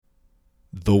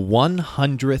The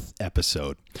 100th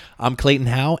episode. I'm Clayton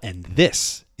Howe, and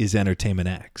this is Entertainment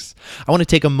X. I want to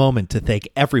take a moment to thank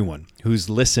everyone who's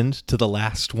listened to the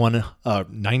last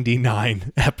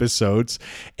 99 episodes,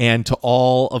 and to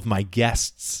all of my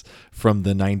guests from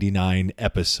the 99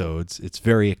 episodes. It's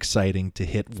very exciting to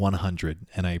hit 100,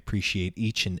 and I appreciate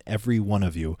each and every one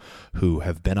of you who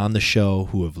have been on the show,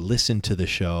 who have listened to the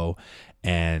show,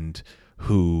 and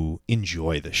who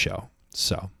enjoy the show.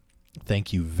 So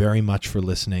thank you very much for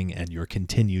listening and your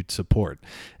continued support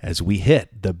as we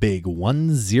hit the big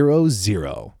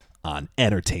 100 on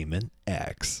Entertainment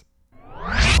X. Good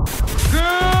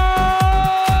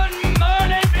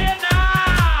morning,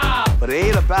 Vietnam! But it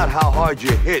ain't about how hard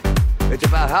you hit. It's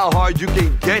about how hard you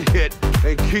can get hit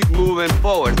and keep moving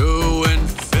forward. To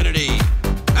infinity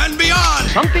and beyond!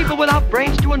 Some people without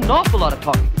brains do an awful lot of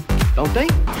talking, don't they?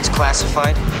 It's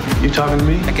classified. You talking to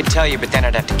me? I could tell you, but then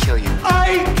I'd have to kill you.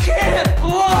 I can't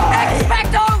lie!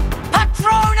 Expecto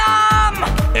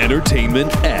Patronum!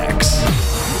 Entertainment X.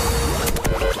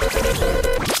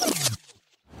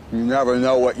 You never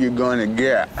know what you're gonna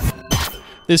get.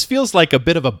 This feels like a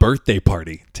bit of a birthday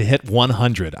party to hit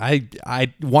 100.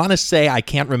 I want to say I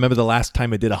can't remember the last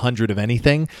time I did 100 of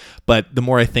anything, but the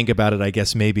more I think about it, I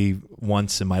guess maybe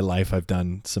once in my life I've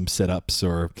done some sit-ups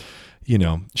or,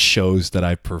 shows that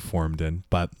I've performed in.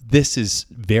 But this is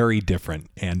very different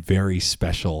and very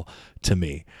special to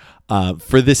me.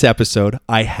 For this episode,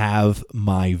 I have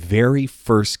my very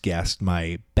first guest,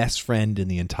 my best friend in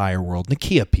the entire world,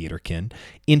 Nakia Peterkin,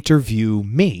 interview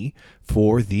me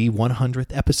for the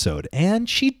 100th episode. And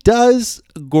she does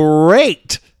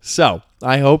great. So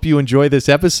I hope you enjoy this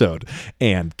episode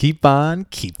and keep on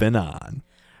keeping on.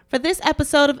 For this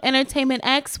episode of Entertainment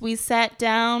X, we sat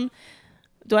down.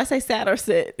 Do I say sat or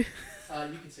sit? You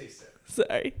can say sit.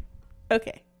 Sorry.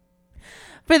 Okay.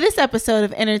 For this episode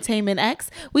of Entertainment X,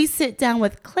 we sit down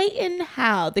with Clayton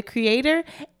Howe, the creator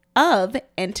of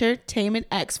Entertainment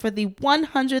X, for the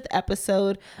 100th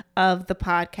episode of the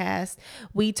podcast.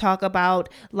 We talk about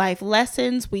life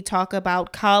lessons. We talk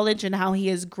about college and how he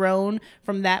has grown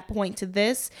from that point to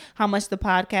this, how much the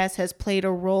podcast has played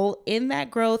a role in that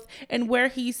growth, and where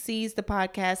he sees the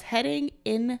podcast heading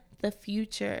in the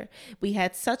future. We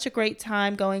had such a great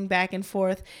time going back and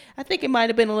forth. I think it might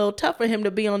have been a little tough for him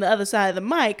to be on the other side of the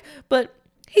mic, but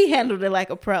he handled it like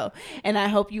a pro. And I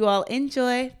hope you all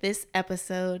enjoy this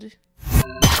episode.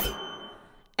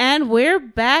 And we're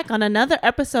back on another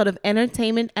episode of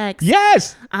Entertainment X.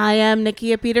 Yes! I am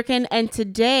Nakia Peterkin, and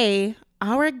today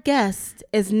our guest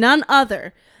is none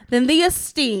other than the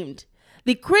esteemed,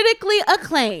 the critically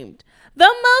acclaimed,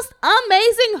 the most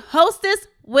amazing hostess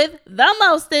with the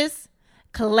mostest,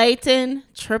 Clayton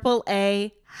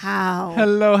AAA Howe.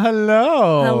 Hello.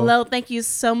 Hello. Thank you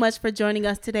so much for joining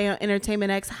us today on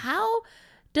Entertainment X. How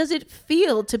does it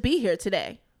feel to be here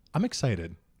today? I'm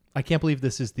excited. I can't believe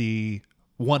this is the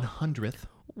 100th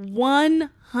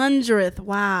 100th.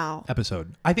 Wow.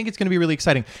 episode. I think it's going to be really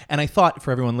exciting. And I thought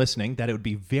for everyone listening that it would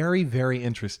be very, very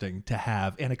interesting to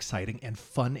have, and exciting and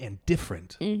fun and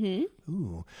different,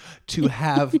 to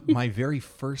have my very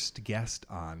first guest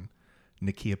on,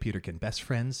 Nakia Peterkin. Best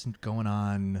friends going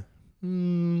on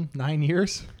 9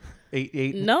 years?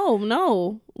 Eight?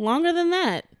 No. Longer than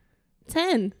that.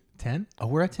 10. 10? Oh,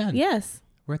 we're at 10. Yes.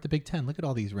 We're at the big 10. Look at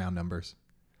all these round numbers.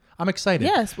 I'm excited.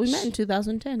 Yes, we met in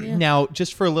 2010. Yeah. Now,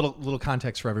 just for a little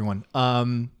context for everyone,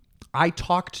 I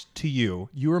talked to you.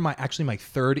 You were my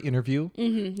third interview,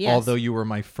 Yes. although you were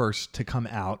my first to come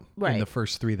out in Right. the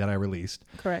first 3 that I released.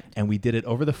 Correct. And we did it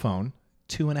over the phone,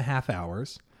 2.5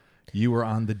 hours. You were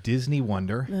on the Disney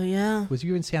Wonder. Oh, yeah. Was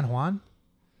you in San Juan?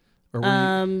 Or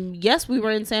were you, Yes, we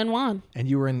were in San Juan. and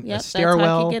you were in Yep, a that's how I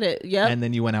stairwell. could get it. Yep. And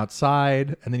then you went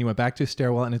outside, and then you went back to a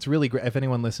stairwell. And it's really great. If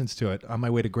anyone listens to it, On My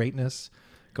Way to Greatness,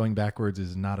 going backwards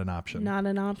is not an option. Not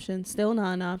an option. Still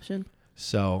not an option.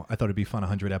 So I thought it'd be fun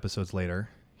 100 episodes later,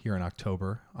 here in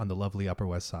October, on the lovely Upper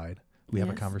West Side. We have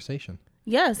a Yes. conversation.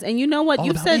 Yes, and you know what? All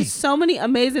You've about said me. so many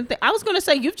amazing things. I was going to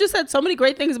say, you've just said so many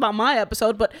great things about my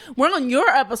episode, but we're on your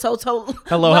episode, so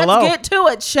let's get to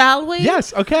it, shall we?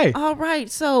 Yes, okay. All right,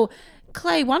 so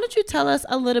Clay, why don't you tell us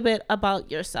a little bit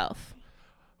about yourself?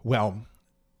 Well,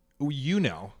 you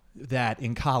know that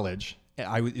in college,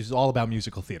 it was all about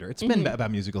musical theater. It's been about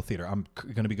musical theater. I'm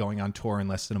going to be going on tour in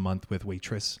less than a month with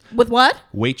Waitress. With what?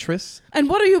 Waitress. And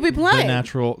what will you be The playing?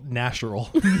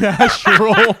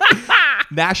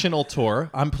 national tour.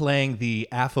 I'm playing the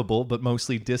affable but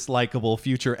mostly dislikable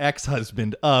future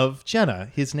ex-husband of Jenna.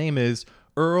 His name is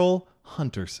Earl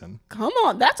Hunterson. Come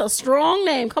on, that's a strong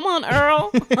name. Come on,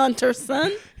 Earl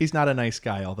Hunterson. He's not a nice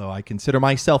guy, although I consider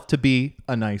myself to be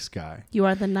a nice guy. You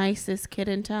are the nicest kid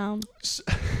in town.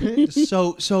 So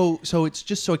it's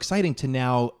just so exciting to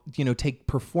now, take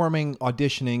performing,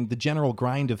 auditioning, the general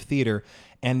grind of theater,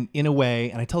 and in a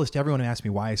way, and I tell this to everyone who asks me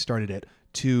why I started it,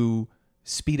 to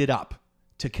speed it up,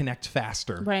 to connect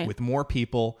faster with more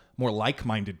people, more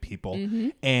like-minded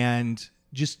people, and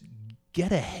just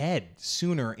get ahead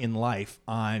sooner in life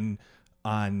on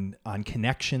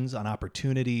connections, on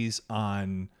opportunities,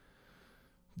 on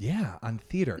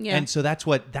theater. Yeah. And so that's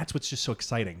what's just so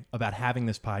exciting about having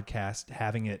this podcast,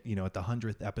 having it, at the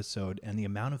 100th episode, and the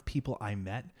amount of people I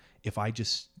met if I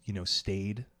just,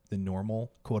 stayed the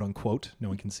normal, quote unquote, no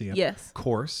one can see it,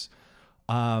 course.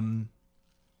 I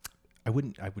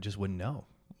just wouldn't know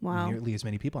nearly as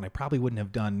many people, and I probably wouldn't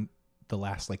have done the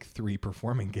last 3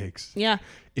 performing gigs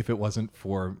if it wasn't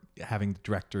for having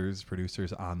directors,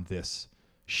 producers on this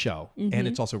show. And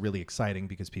it's also really exciting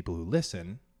because people who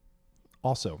listen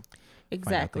also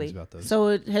find out things about those. So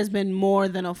it has been more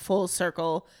than a full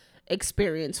circle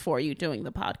experience for you doing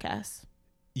the podcast.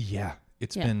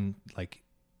 It's been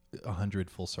 100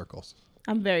 full circles.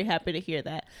 I'm very happy to hear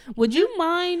that. Would you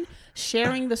mind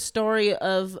sharing the story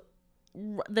of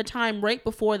the time right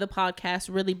before the podcast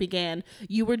really began?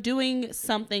 You were doing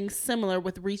something similar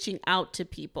with reaching out to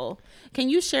people. Can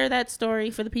you share that story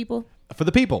for the people? For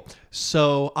the people.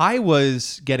 So I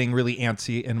was getting really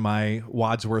antsy in my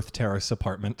Wadsworth Terrace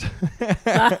apartment.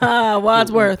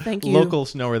 Wadsworth, thank you.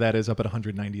 Locals know where that is, up at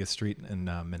 190th Street in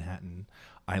Manhattan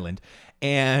Island.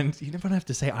 And you never have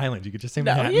to say Island. You could just say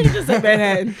Manhattan. You can just say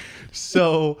Manhattan.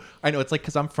 So I know it's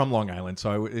because I'm from Long Island.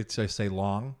 So I say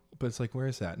Long. But it's where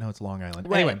is that? No, it's Long Island.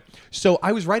 Right. Anyway, so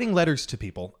I was writing letters to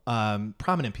people,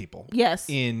 prominent people. Yes.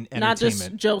 In entertainment. Not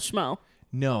just Joe Schmo.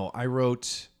 No, I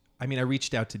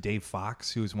reached out to Dave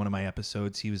Fox, who was one of my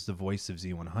episodes. He was the voice of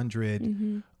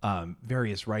Z100,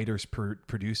 various writers,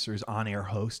 producers, on-air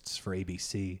hosts for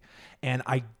ABC. And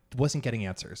I wasn't getting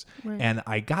answers. Right. And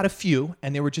I got a few,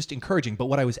 and they were just encouraging. But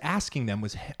what I was asking them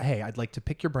was, hey, I'd like to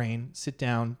pick your brain, sit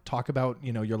down, talk about,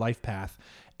 your life path,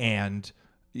 and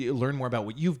learn more about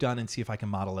what you've done and see if I can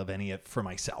model of any for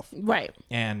myself. Right.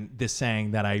 And this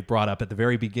saying that I brought up at the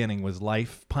very beginning was,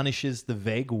 life punishes the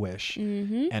vague wish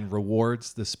and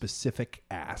rewards the specific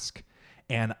ask.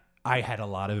 And I had a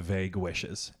lot of vague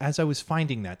wishes as I was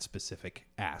finding that specific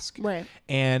ask. Right.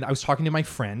 And I was talking to my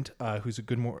friend, who's a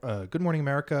Good Morning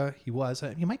America. He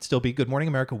might still be Good Morning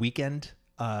America weekend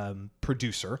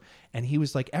producer. And he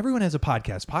was like, everyone has a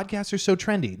podcast. Podcasts are so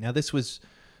trendy. Now, this was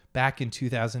back in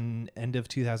end of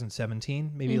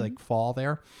 2017, maybe fall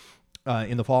there,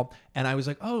 in the fall. And I was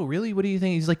like, oh, really? What do you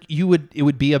think? He's like, it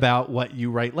would be about what you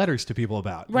write letters to people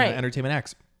about, right? Entertainment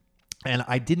X. And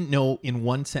I didn't know in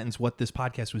one sentence what this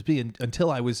podcast was until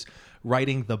I was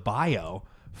writing the bio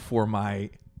for my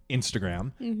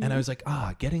Instagram. And I was like,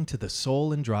 getting to the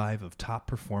soul and drive of top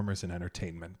performers in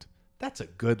entertainment. That's a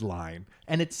good line.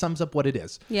 And it sums up what it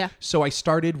is. Yeah. So I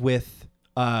started with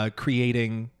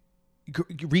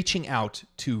reaching out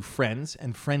to friends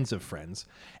and friends of friends.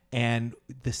 And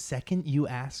the second you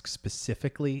ask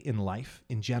specifically in life,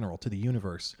 in general, to the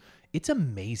universe, it's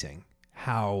amazing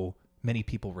how many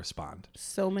people respond.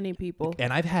 So many people.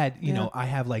 And I've had, I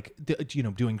have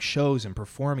doing shows and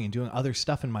performing and doing other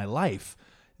stuff in my life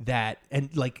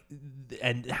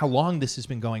and how long this has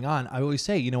been going on. I always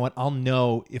say, you know what, I'll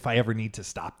know if I ever need to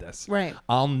stop this. Right.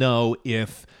 I'll know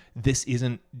if this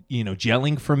isn't,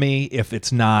 gelling for me,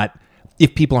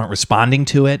 if people aren't responding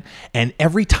to it. And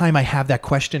every time I have that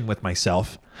question with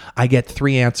myself, I get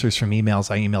 3 answers from emails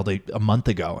I emailed a month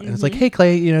ago. And it's like, hey,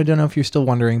 Clay, don't know if you're still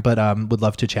wondering, but would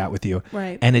love to chat with you.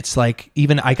 Right. And it's like,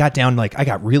 even I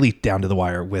got really down to the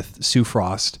wire with Sue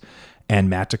Frost and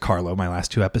Matt DiCarlo, my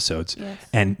last 2 episodes. Yes.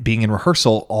 And being in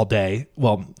rehearsal all day,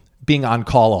 being on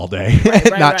call all day,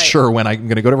 not sure when I'm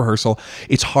going to go to rehearsal.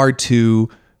 It's hard to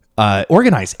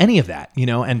organize any of that,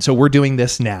 and so we're doing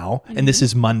this now, and this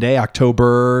is Monday,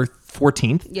 October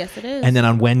 14th. Yes, it is. And then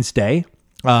on Wednesday,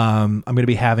 I'm going to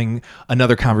be having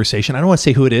another conversation. I don't want to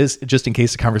say who it is, just in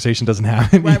case the conversation doesn't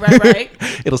happen. Right.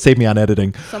 It'll save me on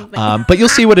editing. But you'll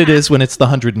see what it is when it's the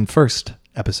 101st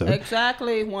episode.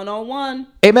 Exactly, 101.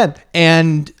 Amen.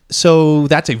 And so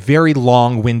that's a very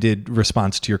long-winded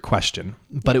response to your question,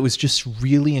 but it was just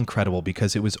really incredible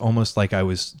because it was almost like I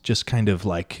was just kind of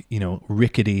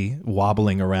rickety,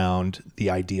 wobbling around the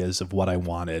ideas of what I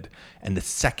wanted. And the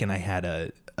second I had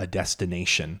a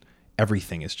destination,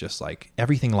 everything is just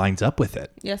everything lines up with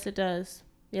it. Yes, it does.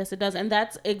 Yes, it does. And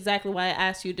that's exactly why I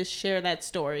asked you to share that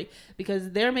story,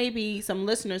 because there may be some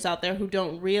listeners out there who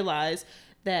don't realize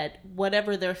that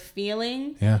whatever they're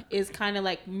feeling is kind of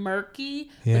like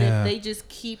murky. Yeah. But if they just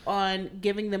keep on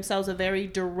giving themselves a very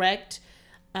direct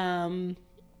vision,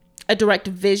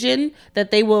 that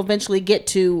they will eventually get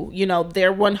to, you know,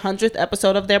 their 100th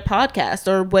episode of their podcast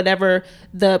or whatever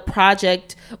the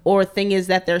project or thing is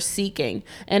that they're seeking.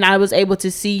 And I was able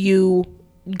to see you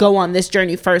go on this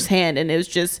journey firsthand, and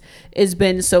it's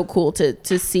been so cool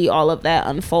to see all of that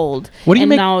unfold.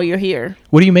 Now you're here.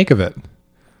 What do you make of it?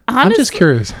 I'm just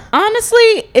curious.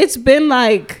 Honestly, it's been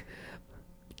like,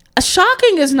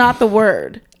 shocking is not the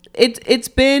word. It's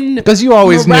been, because you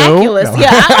always miraculous. knew. No.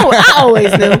 Yeah, I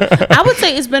always knew. I would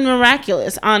say it's been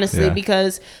miraculous, honestly,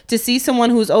 because to see someone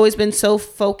who's always been so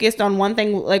focused on one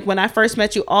thing, like when I first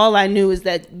met you, all I knew is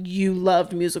that you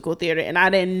loved musical theater, and I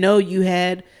didn't know you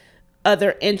had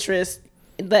other interests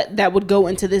that would go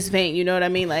into this vein. You know what I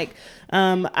mean? Like,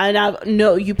 and I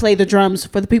know you play the drums.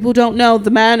 For the people who don't know, the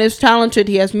man is talented.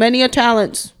 He has many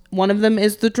talents. One of them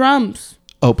is the drums.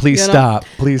 Oh, please stop.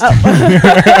 Please.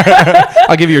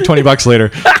 I'll give you your $20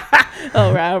 later.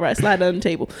 All right. Slide on the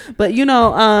table. But, you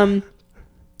know,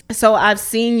 so I've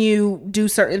seen you do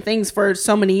certain things for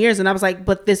so many years, and I was like,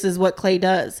 but this is what Clay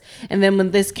does. And then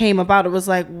when this came about, it was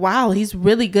like, wow, he's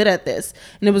really good at this.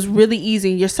 And it was really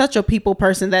easy. You're such a people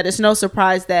person that it's no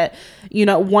surprise that, you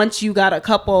know, once you got a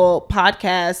couple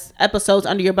podcast episodes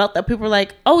under your belt, that people are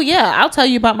like, oh yeah, I'll tell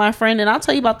you about my friend, and I'll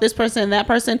tell you about this person and that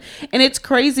person. And it's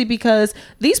crazy because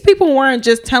these people weren't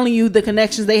just telling you the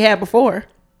connections they had before.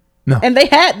 No. And they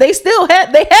had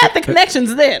the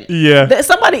connections then. Yeah. That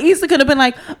somebody easily could have been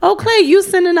like, oh, Clay, you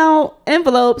sending out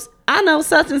envelopes. I know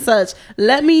such and such.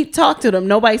 Let me talk to them.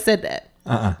 Nobody said that.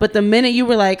 But the minute you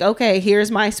were like, okay, here's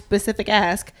my specific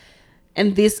ask,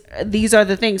 and these are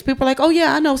the things, people are like, oh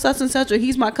yeah, I know such and such, or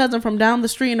he's my cousin from down the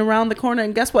street and around the corner,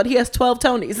 and guess what? He has 12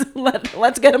 Tonys.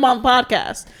 Let's get him on the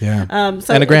podcast. Yeah.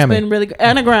 So and a Grammy. It's been really good.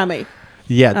 And a Grammy.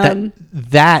 Yeah.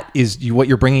 That is what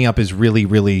you're bringing up is really,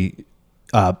 really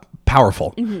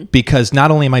powerful, because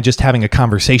not only am I just having a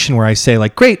conversation where I say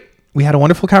like, great, we had a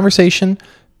wonderful conversation,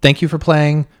 thank you for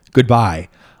playing, goodbye.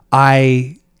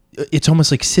 It's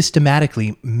almost like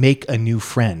systematically make a new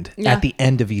friend at the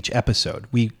end of each episode.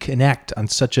 We connect on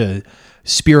such a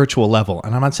spiritual level,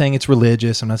 and I'm not saying it's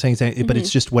religious, I'm not saying it's but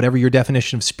it's just whatever your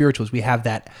definition of spiritual is. We have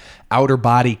that outer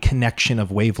body connection of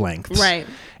wavelengths, right?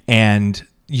 And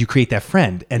you create that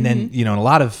friend, and then, you know,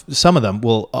 and some of them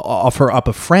will offer up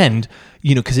a friend,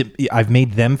 you know, because I've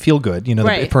made them feel good. You know,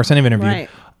 the person I've interviewed,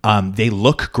 they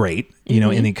look great, you know,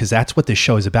 and because that's what this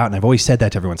show is about. And I've always said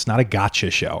that to everyone. It's not a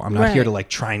gotcha show. I'm not here to like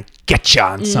try and get you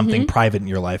on something private in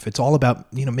your life. It's all about,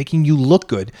 you know, making you look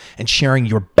good and sharing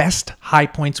your best high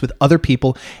points with other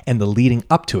people and the leading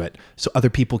up to it, so other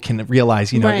people can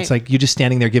realize, you know, it's like you're just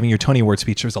standing there giving your Tony Award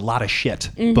speech. There's a lot of shit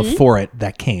before it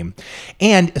that came.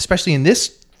 And especially in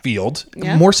this field,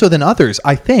 more so than others,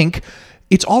 I think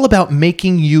it's all about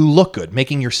making you look good,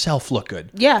 making yourself look good.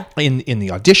 Yeah. In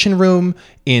the audition room,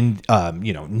 in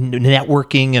you know,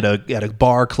 networking at a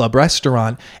bar, club,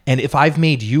 restaurant. And if I've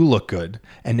made you look good,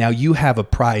 and now you have a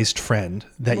prized friend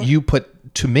that you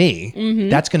put to me,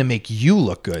 that's going to make you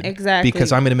look good. Exactly.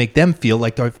 Because I'm going to make them feel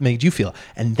like I've made you feel.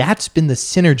 And that's been the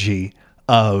synergy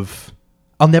of,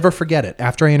 I'll never forget it.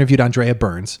 After I interviewed Andrea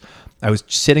Burns, I was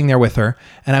sitting there with her,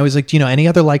 and I was like, do you know any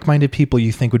other like-minded people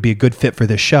you think would be a good fit for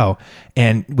this show?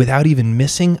 And without even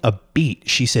missing a beat,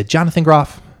 she said, Jonathan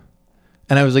Groff.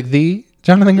 And I was like, the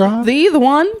Jonathan Groff? The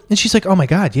one? And she's like, oh my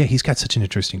God, yeah, he's got such an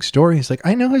interesting story. He's like,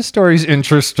 I know his story's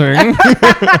interesting.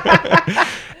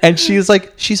 And she's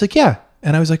like, yeah.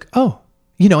 And I was like, oh,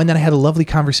 you know, and then I had a lovely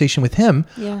conversation with him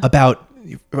about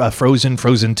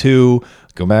Frozen 2,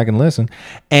 go back and listen.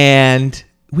 And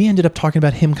we ended up talking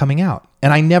about him coming out.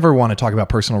 And I never want to talk about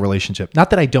personal relationship. Not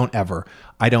that I don't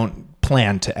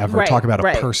plan to ever talk about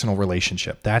a personal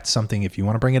relationship. That's something, if you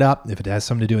want to bring it up, if it has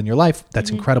something to do in your life,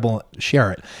 that's incredible,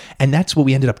 share it. And that's what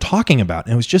we ended up talking about.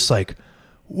 And it was just like,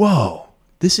 whoa,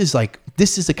 this is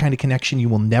the kind of connection you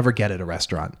will never get at a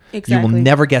restaurant. Exactly. You will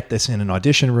never get this in an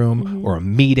audition room or a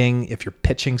meeting. If you're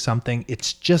pitching something,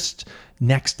 it's just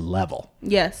next level.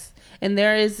 Yes. And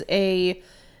there is a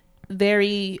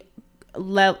very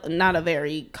not a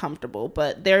very comfortable,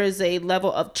 but there is a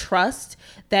level of trust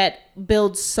that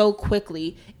builds so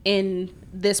quickly in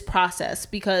this process,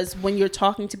 because when you're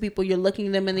talking to people, you're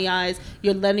looking them in the eyes,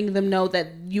 you're letting them know that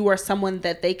you are someone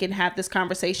that they can have this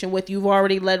conversation with. You've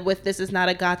already led with, this is not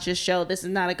a gotcha show, this is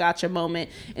not a gotcha moment,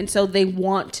 and so they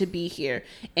want to be here.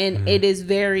 And it is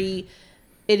very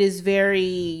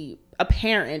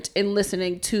apparent in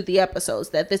listening to the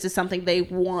episodes that this is something they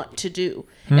want to do.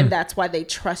 And that's why they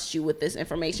trust you with this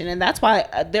information. And that's why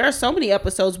there are so many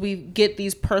episodes we get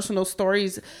these personal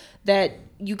stories that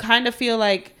you kind of feel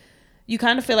like,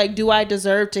 do I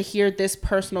deserve to hear this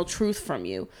personal truth from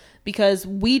you? Because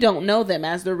we don't know them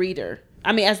as the reader.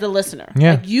 I mean, as the listener.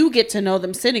 Yeah. Like, you get to know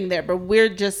them sitting there, but we're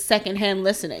just secondhand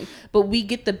listening. But we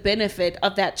get the benefit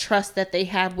of that trust that they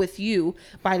have with you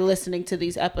by listening to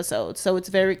these episodes. So it's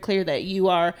very clear that you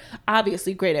are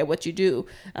obviously great at what you do,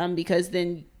 because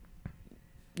then,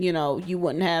 you know, you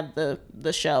wouldn't have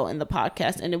the show and the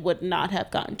podcast, and it would not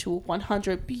have gotten to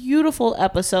 100 beautiful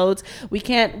episodes. We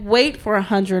can't wait for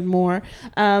 100 more.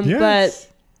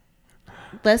 But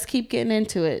let's keep getting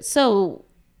into it. So,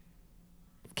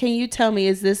 can you tell me,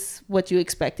 is this what you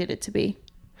expected it to be?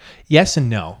 Yes and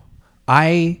no.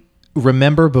 I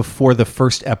remember before the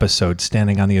first episode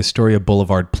standing on the Astoria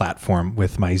Boulevard platform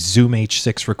with my Zoom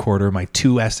H6 recorder, my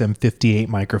two SM58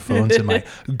 microphones, and my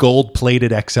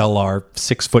gold-plated XLR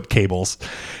 6-foot cables,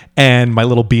 and my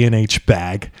little B&H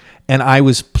bag. And I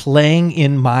was playing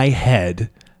in my head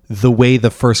the way the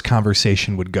first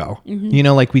conversation would go. You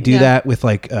know, like we do that with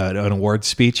like an award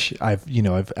speech. I've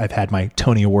had my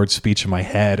Tony Award speech in my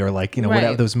head, or like, you know,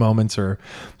 whatever those moments, or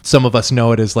some of us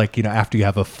know it as like, you know, after you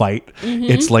have a fight,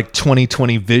 it's like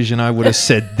 20/20 vision. I would have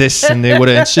said this, and they would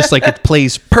have, it's just like it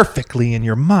plays perfectly in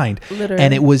your mind. Literally.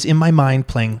 And it was in my mind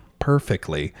playing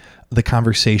perfectly the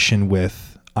conversation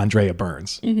with Andrea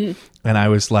Burns. And I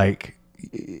was like,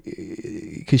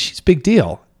 because she's a big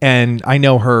deal. And I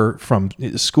know her from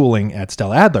schooling at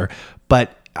Stella Adler,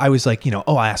 but I was like, you know,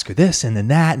 I ask her this and then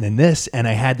that and then this. And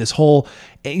I had this whole,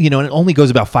 you know, and it only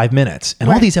goes about 5 minutes. And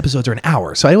all these episodes are an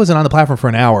hour. So I wasn't on the platform for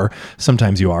an hour.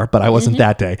 Sometimes you are, but I wasn't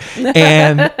that day.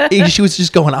 And she was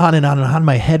just going on and on and on in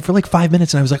my head for like 5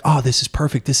 minutes. And I was like, oh, this is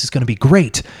perfect. This is going to be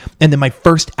great. And then my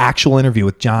first actual interview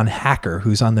with John Hacker,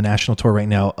 who's on the national tour right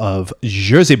now of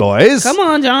Jersey Boys. Come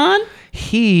on, John.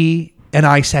 He and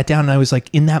I sat down and I was like,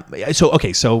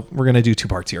 so we're going to do two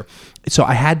parts here. So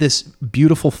I had this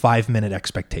beautiful 5-minute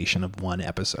expectation of one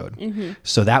episode.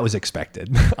 So that was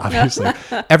expected, obviously.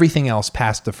 Everything else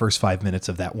past the first 5 minutes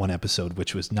of that one episode,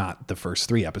 which was not the first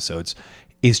 3 episodes,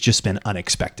 is just been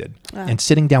unexpected. And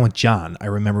sitting down with John, I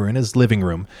remember in his living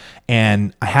room,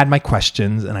 and I had my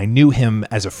questions, and I knew him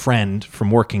as a friend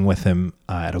from working with him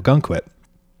at Ogunquit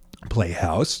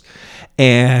Playhouse.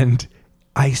 And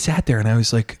I sat there and I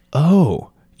was like,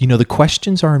 oh, you know, the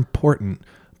questions are important,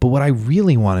 but what I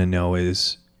really want to know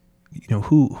is, you know,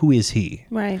 who is he?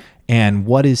 Right. And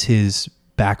what is his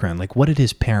background? Like, what did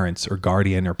his parents or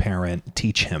guardian or parent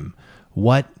teach him?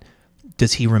 What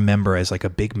does he remember as like a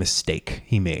big mistake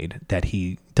he made that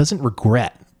he doesn't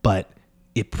regret, but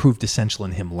it proved essential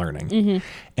in him learning?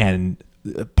 And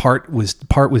part was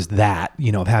that,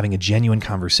 you know, of having a genuine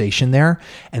conversation there.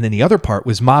 And then the other part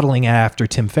was modeling after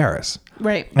Tim Ferriss.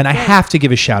 Right. And I have to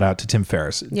give a shout out to Tim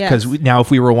Ferriss, because now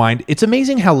if we rewind, it's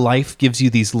amazing how life gives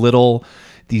you these little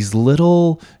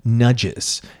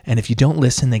nudges. And if you don't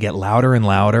listen, they get louder and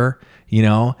louder, you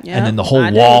know, and then the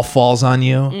whole wall falls on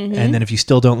you. And then if you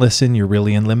still don't listen, you're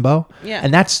really in limbo.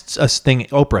 And that's a thing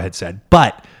Oprah had said.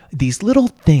 But these little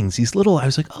things, I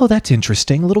was like, oh, that's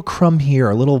interesting. A little crumb here,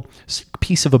 a little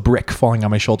piece of a brick falling on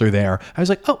my shoulder there. I was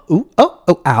like, oh,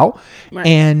 ow. Right.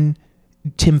 And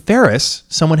Tim Ferriss,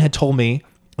 someone had told me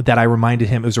that I reminded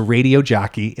him, it was a radio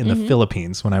jockey in the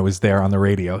Philippines when I was there on the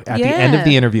radio. At the end of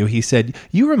the interview, he said,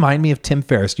 you remind me of Tim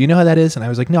Ferriss. Do you know who that is? And I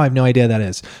was like, no, I have no idea who that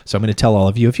is. So I'm going to tell all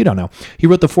of you if you don't know. He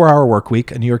wrote The 4-Hour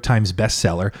Workweek, a New York Times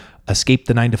bestseller, Escape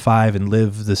the 9 to 5 and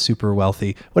Live the Super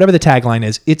Wealthy, whatever the tagline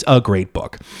is. It's a great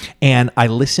book. And I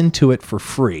listened to it for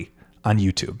free on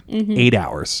YouTube, 8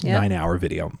 hours, 9-hour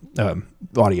video,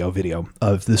 audio video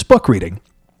of this book reading.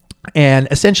 And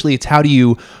essentially, it's how do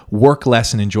you work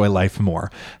less and enjoy life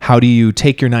more? How do you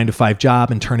take your 9 to 5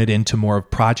 job and turn it into more of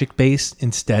project-based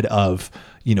instead of,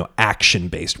 you know,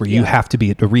 action-based, where you have to be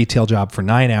at a retail job for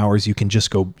 9 hours. You can just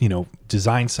go, you know,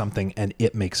 design something and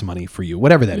it makes money for you,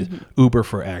 whatever that is. Uber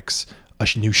for X, a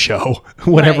new show,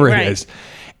 whatever it is.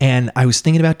 And I was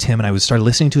thinking about Tim, and I started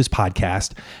listening to his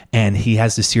podcast, and he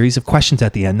has this series of questions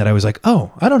at the end that I was like,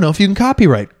 oh, I don't know if you can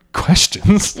copyright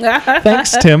questions.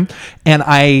 Thanks, Tim. And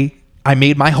I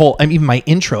made my whole, even my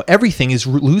intro, everything is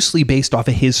loosely based off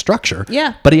of his structure.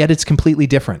 Yeah. But yet it's completely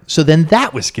different. So then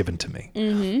that was given to me.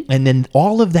 And then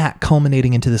all of that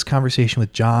culminating into this conversation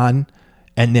with John,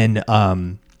 and then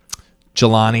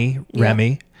Jelani,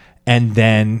 Remy, and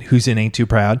then who's in Ain't Too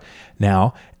Proud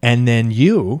now, and then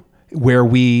you, where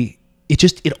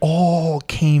it all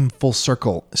came full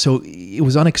circle. So it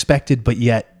was unexpected, but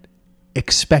yet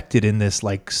expected in this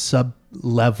like sub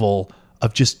level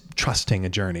of just trusting a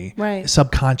journey. Right.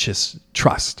 Subconscious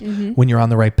trust. When you're on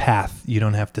the right path, you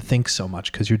don't have to think so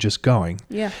much because you're just going.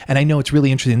 Yeah. And I know it's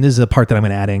really interesting. This is a part that I'm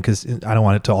going to add in because I don't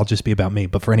want it to all just be about me,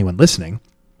 but for anyone listening,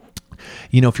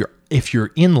 if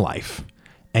you're in life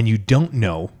and you don't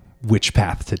know which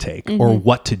path to take or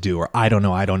what to do, or I don't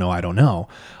know.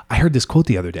 I heard this quote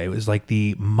the other day. It was like,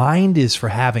 the mind is for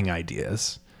having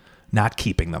ideas, not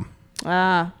keeping them.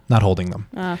 Not holding them.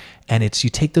 And it's,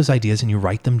 you take those ideas and you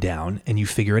write them down and you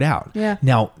figure it out. Yeah.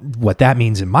 Now, what that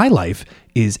means in my life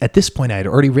is, at this point I had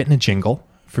already written a jingle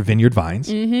for Vineyard Vines.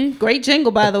 Great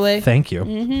jingle, by the way. Thank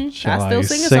you. Shall I still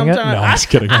sing it sing sometimes. No, I'm just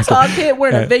kidding. I saw a kid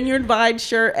wearing a Vineyard Vine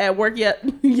shirt at work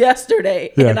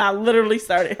yesterday, and I literally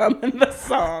started humming the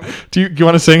song. Do you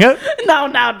want to sing it?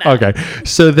 No. Okay.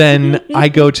 So then I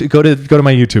go to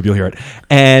my YouTube, you'll hear it.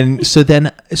 And so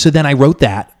then I wrote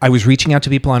that. I was reaching out to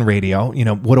people on radio.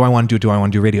 What do I want to do? Do I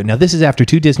want to do radio? Now, this is after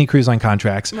 2 Disney Cruise Line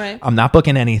contracts. Right. I'm not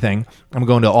booking anything. I'm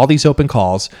going to all these open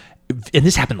calls. And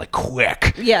this happened like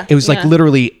quick. Yeah. It was like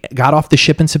literally got off the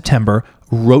ship in September,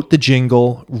 wrote the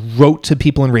jingle, wrote to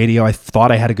people in radio. I thought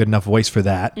I had a good enough voice for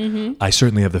that. I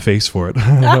certainly have the face for it.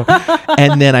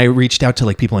 And then I reached out to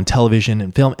like people in television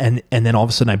and film. And then all of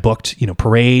a sudden I booked,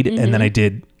 Parade. And then I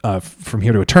did From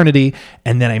Here to Eternity.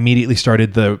 And then I immediately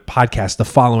started the podcast the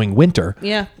following winter.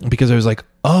 Yeah. Because I was like,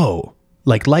 oh,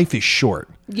 like life is short.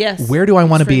 Yes. Where do I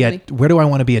want to be extremely. where do I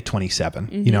want to be at 27?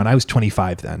 And I was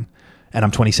 25 then. And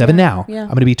I'm 27 now. Yeah. I'm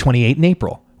going to be 28 in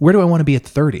April. Where do I want to be at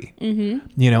 30? And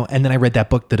then I read that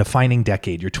book, The Defining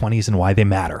Decade, Your 20s and Why They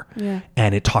Matter. Yeah.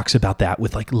 And it talks about that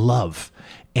with like love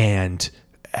and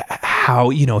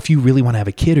how, if you really want to have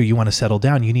a kid or you want to settle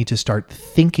down, you need to start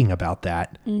thinking about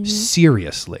that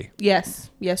seriously. Yes,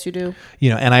 you do.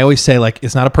 And I always say, like,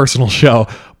 it's not a personal show,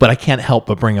 but I can't help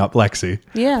but bring up Lexi.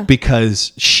 Yeah.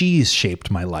 Because she's shaped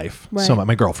my life so much.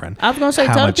 My girlfriend. I was going to say,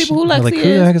 How tell much- the people who Lexi like, is.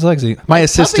 Who the heck is Lexi? My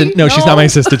assistant. puppy? No, she's not No. my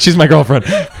assistant. She's my girlfriend.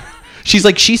 She's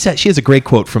like, she said, she has a great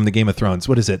quote from the Game of Thrones.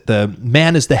 What is it? The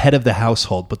man is the head of the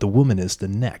household, but the woman is the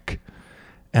neck.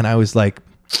 And I was like,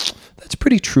 that's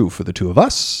pretty true for the two of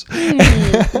us.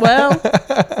 Well,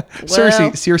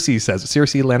 Cersei says it.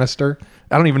 Cersei Lannister.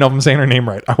 I don't even know if I'm saying her name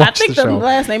right. I I watched think the the show.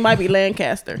 last name might be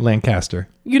Lancaster. Lancaster.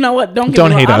 You know what? Don't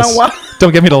Don't me hate I us. don't want.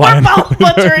 Don't get me to lie.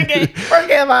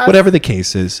 Forgive us. Whatever the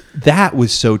case is, that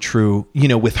was so true,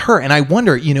 with her. And I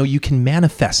wonder, you can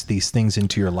manifest these things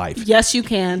into your life. Yes, you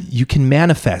can. You can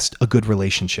manifest a good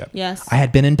relationship. Yes. I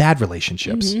had been in bad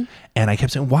relationships and I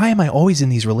kept saying, why am I always in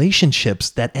these relationships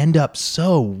that end up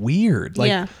so weird? Like,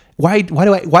 Yeah. why do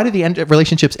the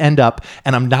relationships end up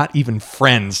and I'm not even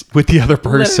friends with the other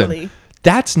person? Literally.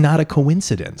 That's not a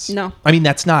coincidence. No. I mean,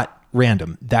 that's not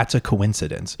random. That's a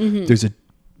coincidence. There's a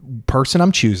person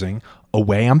I'm choosing, a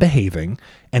way I'm behaving,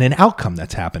 and an outcome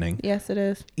that's happening. Yes, it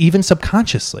is. Even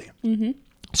subconsciously.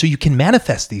 So you can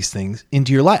manifest these things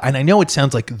into your life. And I know it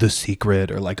sounds like The Secret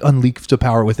or like Unleash the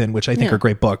Power Within, which I think are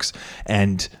great books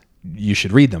and you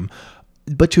should read them.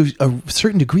 But to a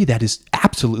certain degree, that is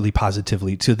absolutely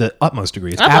positively, to the utmost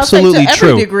degree. It's I was about to say, absolutely to true.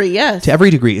 every degree, yes. To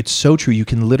every degree, it's so true. You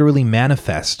can literally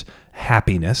manifest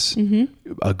happiness,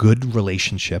 a good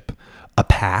relationship, a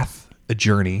path, a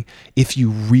journey, if you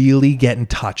really get in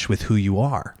touch with who you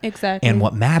are. Exactly. And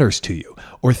what matters to you,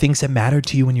 or things that mattered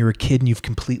to you when you were a kid and you've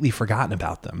completely forgotten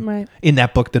about them. Right. In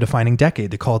that book, The Defining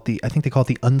Decade, I think they call it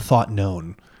the unthought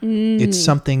known. It's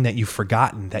something that you've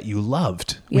forgotten that you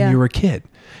loved when you were a kid.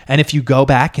 And if you go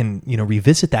back and,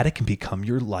 revisit that, it can become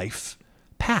your life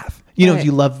path. If Right.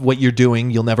 you love what you're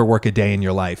doing, you'll never work a day in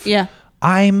your life. Yeah.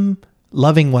 I'm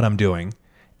loving what I'm doing,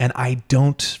 and I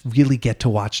don't really get to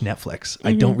watch Netflix.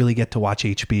 I don't really get to watch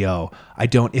HBO.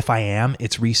 If I am,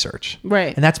 it's research.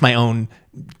 Right. And that's my own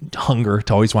hunger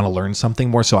to always want to learn something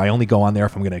more. So I only go on there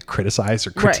if I'm going to criticize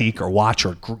or critique or watch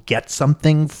or get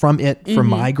something from it for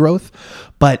my growth.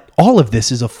 But all of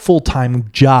this is a full-time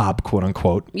job, quote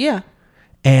unquote. Yeah.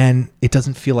 And it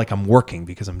doesn't feel like I'm working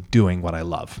because I'm doing what I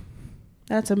love.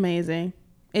 That's amazing.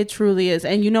 It truly is.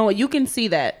 And you know what? You can see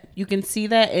that. You can see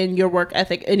that in your work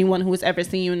ethic, anyone who has ever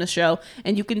seen you in the show.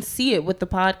 And you can see it with the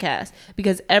podcast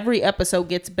because every episode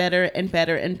gets better and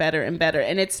better and better and better.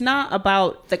 And it's not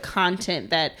about the content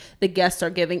that the guests are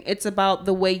giving. It's about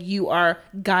the way you are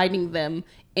guiding them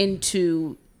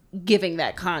into giving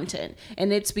that content.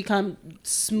 And it's become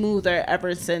smoother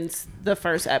ever since the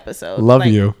first episode. Love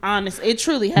you. Honestly, it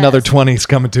truly has. Another 20's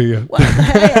coming to you. Well,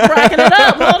 hey, I'm racking it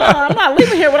up. Hold on. I'm not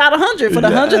leaving here without 100 for the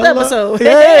 100th episode.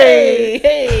 Yay.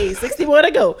 Hey, 60 more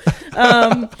to go.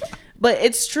 But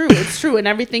it's true. It's true. And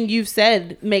everything you've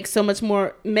said makes so much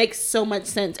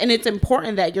sense. And it's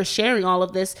important that you're sharing all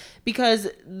of this because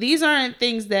these aren't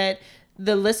things that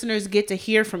the listeners get to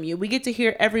hear from you. We get to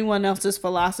hear everyone else's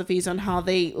philosophies on how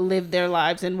they live their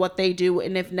lives and what they do,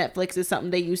 and if Netflix is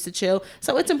something they use to chill.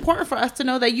 So it's important for us to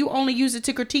know that you only use it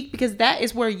to critique, because that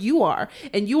is where you are,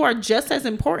 and you are just as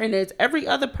important as every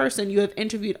other person you have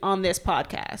interviewed on this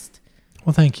podcast.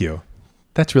 Well, thank you.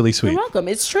 That's really sweet. You're welcome.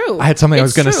 It's true. I had something I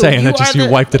was going to say, and you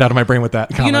wiped it out of my brain with that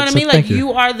comment. You know what I so mean? thank Like,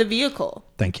 you are the vehicle.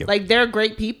 Thank you. Like, they're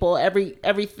great people. Every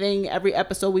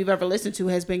episode we've ever listened to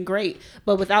has been great.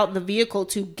 But without the vehicle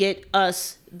to get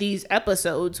us these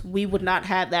episodes, we would not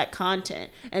have that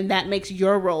content. And that makes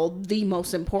your role the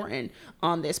most important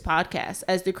on this podcast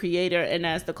as the creator and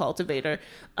as the cultivator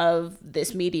of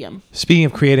this medium. Speaking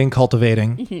of creating,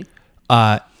 cultivating,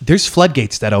 there's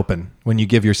floodgates that open when you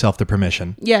give yourself the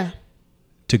permission. Yeah.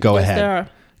 To go Yes, ahead. there are.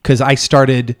 Because I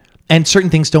started, and certain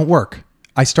things don't work.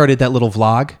 I started that little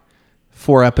vlog,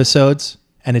 4 episodes,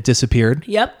 and it disappeared.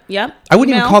 Yep. I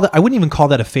wouldn't even call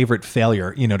that a favorite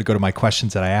failure, to go to my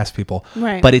questions that I asked people.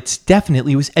 Right. But it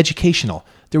was educational.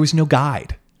 There was no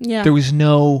guide. Yeah. There was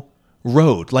no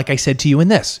road. Like I said to you in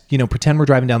this, pretend we're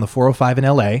driving down the 405 in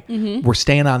LA. Mm-hmm. We're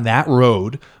staying on that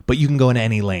road, but you can go into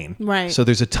any lane. Right. So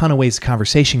there's a ton of ways the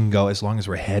conversation can go as long as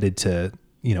we're headed to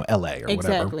LA or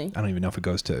Exactly. whatever. I don't even know if it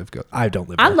goes to. I don't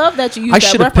live there. I love that you use that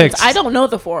should've reference. picked- I don't know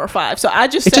the 405, so I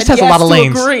just It said just has yes a lot of to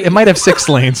lanes. agree. It might have 6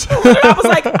 lanes. I was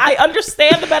like, I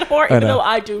understand the metaphor, even know. though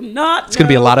I do not. It's going to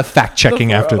be a lot of fact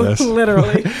checking after this.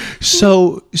 Literally.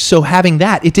 So having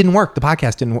that, it didn't work. The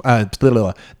podcast didn't.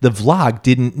 The vlog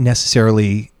didn't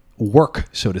necessarily work,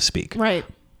 so to speak. Right.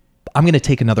 I'm going to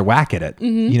take another whack at it.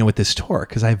 With this tour,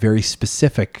 because I have very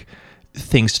specific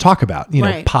things to talk about.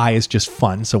 Right. Pie is just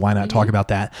fun, so why not talk about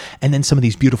that? And then some of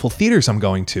these beautiful theaters I'm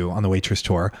going to on the Waitress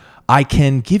tour, I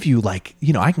can give you I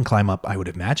can climb up. I would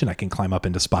imagine I can climb up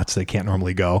into spots they can't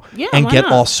normally go, Yeah, and why get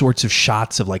not? all sorts of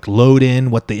shots of load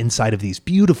in what the inside of these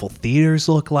beautiful theaters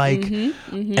look like,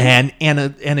 and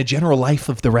a general life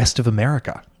of the rest of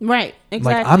America. Right.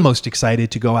 Exactly. I'm most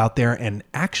excited to go out there and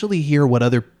actually hear what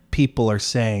other people are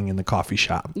saying in the coffee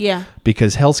shop. Yeah.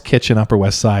 Because Hell's Kitchen Upper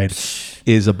West Side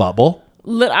is a bubble.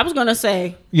 I was gonna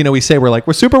say, We say we're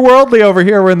super worldly over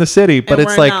here. We're in the city, but and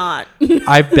it's we're like not.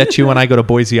 I bet you when I go to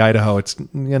Boise, Idaho, it's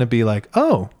gonna be like,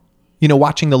 oh,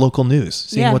 watching the local news,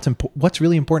 seeing Yeah. what's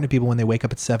really important to people when they wake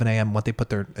up at 7 a.m. what they put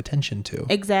their attention to.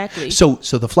 Exactly. So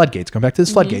the floodgates, going back to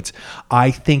the floodgates,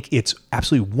 I think it's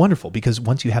absolutely wonderful because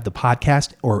once you have the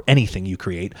podcast or anything you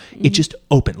create, it just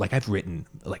opened. Like I've written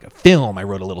a film, I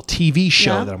wrote a little TV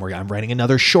show Yeah. that I'm working on. I'm writing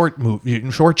another short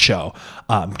show.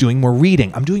 Doing more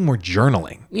reading. I'm doing more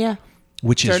journaling. Yeah.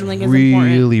 Which is Journaling is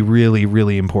really, important. really,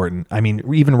 really important. I mean,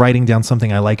 even writing down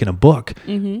something I like in a book,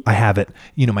 I have it.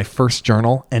 My first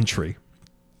journal entry.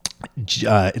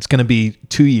 It's going to be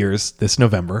 2 years this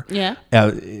November. Yeah.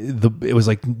 It was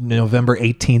like November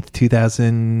 18th,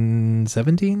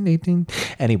 2017, 18.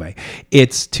 Anyway,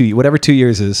 it's 2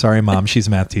 years is. Sorry, Mom. She's a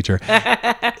math teacher.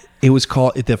 It was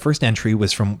called, the first entry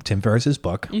was from Tim Ferriss's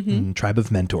book, Tribe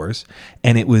of Mentors,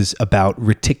 and it was about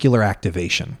reticular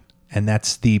activation. And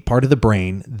that's the part of the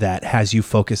brain that has you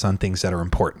focus on things that are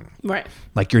important. Right.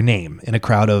 Like your name in a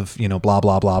crowd of, blah,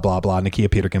 blah, blah, blah, blah, Nakia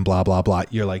Peterkin, blah, blah, blah.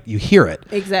 You're like, you hear it.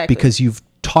 Exactly. Because you've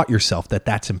taught yourself that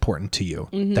that's important to you.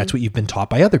 That's what you've been taught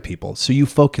by other people. So you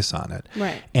focus on it.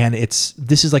 Right. And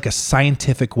this is like a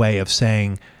scientific way of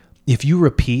saying, if you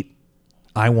repeat,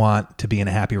 I want to be in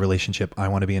a happy relationship. I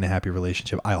want to be in a happy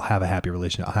relationship. I'll have a happy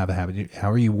relationship. I'll have a happy,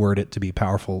 however you word it to be a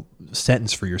powerful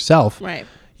sentence for yourself. Right.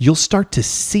 You'll start to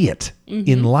see it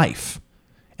in life.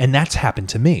 And that's happened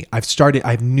to me. I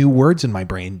have new words in my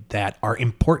brain that are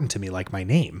important to me, like my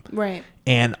name. Right.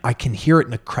 And I can hear it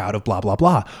in a crowd of blah, blah,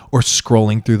 blah, or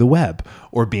scrolling through the web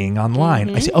or being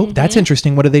online. I say, oh, that's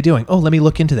interesting. What are they doing? Oh, let me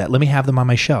look into that. Let me have them on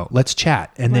my show. Let's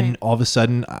chat. And then Right. all of a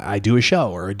sudden I do a show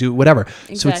or I do whatever.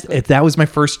 Exactly. So that was my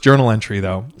first journal entry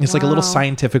though. It's like a little Wow.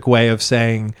 scientific way of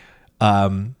saying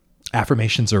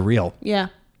affirmations are real. Yeah.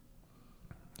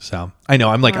 So I know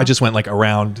I'm like, I just went like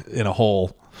around in a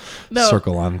whole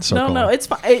circle on circle. No, it's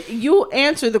fine. You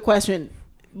answered the question,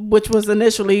 which was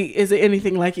initially, is it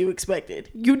anything like you expected?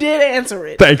 You did answer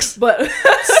it. Thanks. But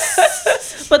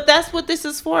but that's what this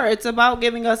is for. It's about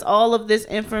giving us all of this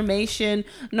information,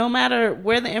 no matter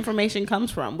where the information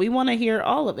comes from. We want to hear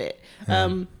all of it,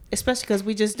 especially because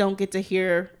we just don't get to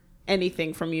hear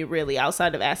anything from you really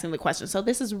outside of asking the question. So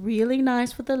this is really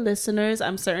nice for the listeners.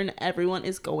 I'm certain everyone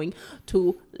is going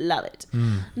to love it.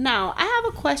 Now, I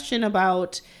have a question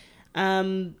about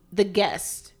the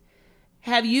guest.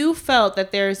 Have you felt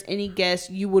that there's any guest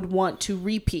you would want to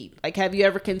repeat? Like, have you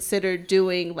ever considered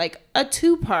doing like a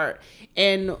 2-part,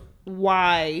 and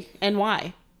why?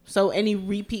 So any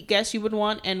repeat guests you would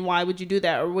want, and why would you do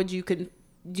that? Or would you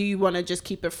do you want to just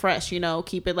keep it fresh,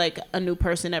 keep it like a new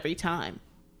person every time?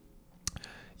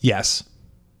 Yes,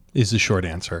 is the short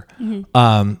answer.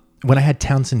 Mm-hmm. When I had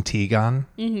Townsend Teague on,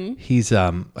 he's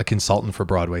a consultant for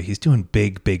Broadway. He's doing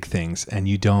big, big things, and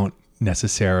you don't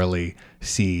necessarily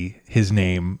see his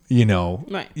name.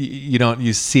 Right.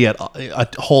 You see it a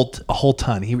whole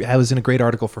ton. I was in a great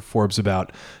article for Forbes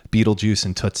about Beetlejuice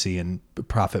and Tootsie and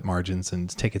profit margins and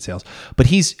ticket sales. But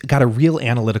he's got a real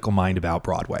analytical mind about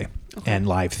Broadway and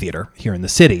live theater here in the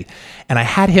city. And I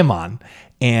had him on.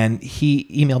 And he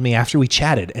emailed me after we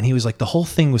chatted, and he was like, the whole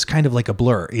thing was kind of like a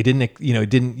blur. He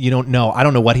you don't know. I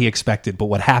don't know what he expected, but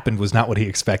what happened was not what he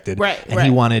expected. Right. And he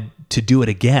wanted to do it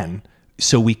again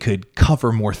so we could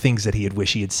cover more things that he had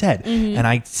wished he had said. And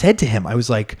I said to him, I was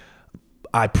like,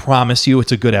 I promise you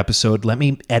it's a good episode. Let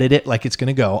me edit it like it's going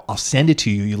to go. I'll send it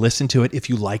to you. You listen to it. If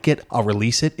you like it, I'll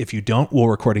release it. If you don't, we'll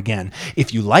record again.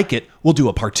 If you like it, we'll do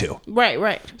a part 2.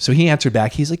 Right. So he answered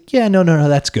back. He's like, yeah, no,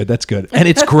 that's good. That's good. And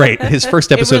it's great. His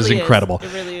first episode really is incredible.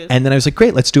 It really is. And then I was like,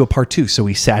 great, let's do a part 2. So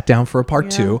we sat down for a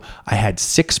part 2. I had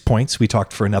 6 points. We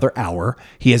talked for another hour.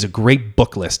 He has a great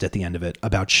book list at the end of it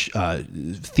about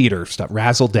theater stuff.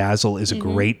 Razzle Dazzle is a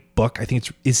great book. I think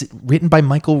is it written by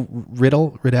Michael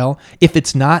Riddell? If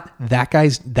it's not, that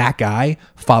guy,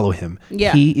 follow him.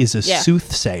 Yeah. He is a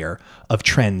soothsayer of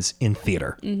trends in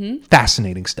theater.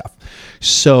 Fascinating stuff.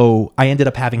 So I ended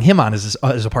up having him on as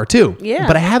a part 2. Yeah.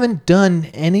 But I haven't done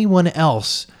anyone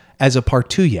else as a part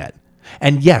 2 yet.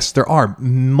 And yes, there are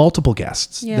multiple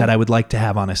guests that I would like to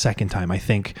have on a second time. I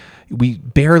think we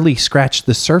barely scratched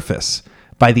the surface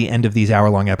by the end of these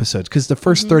hour-long episodes, because the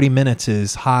first 30 minutes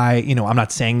is, hi, I'm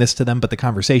not saying this to them, but the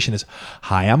conversation is,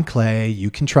 hi, I'm Clay, you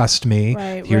can trust me.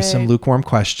 Here's some lukewarm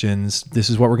questions.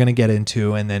 This is what we're going to get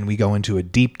into. And then we go into a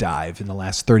deep dive in the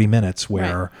last 30 minutes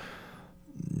where,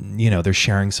 they're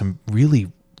sharing some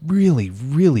really, really,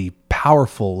 really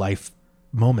powerful life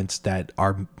moments that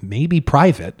are maybe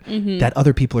private that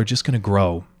other people are just going to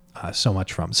grow so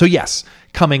much from. So yes,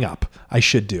 coming up, I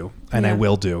should do, and I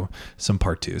will do some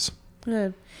part 2s.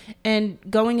 Good. And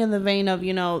going in the vein of,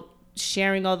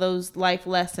 sharing all those life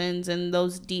lessons and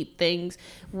those deep things,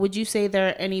 would you say there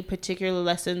are any particular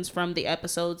lessons from the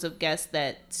episodes of guests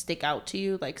that stick out to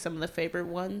you, like some of the favorite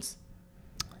ones?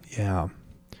 Yeah.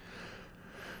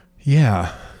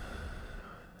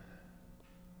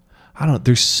 I don't know.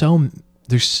 There's so many.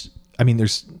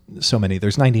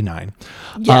 There's 99.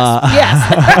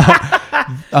 Yes.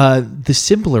 The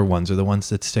simpler ones are the ones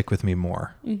that stick with me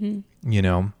more.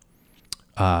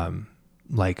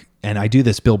 And I do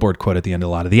this Billboard quote at the end of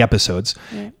a lot of the episodes,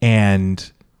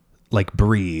 and like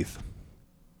breathe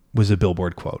was a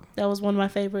Billboard quote. That was one of my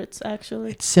favorites,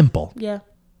 actually. It's simple. Yeah.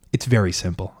 It's very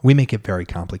simple. We make it very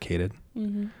complicated.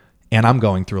 And I'm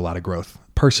going through a lot of growth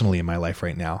personally in my life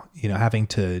right now, having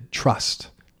to trust.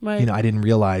 Right. I didn't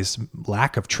realize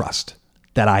lack of trust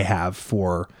that I have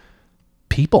for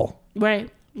people. Right.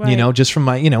 Just from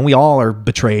my, we all are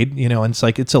betrayed, and it's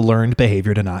like, it's a learned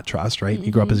behavior to not trust, right?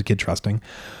 You grow up as a kid trusting.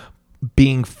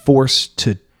 Being forced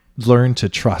to learn to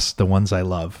trust the ones I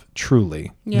love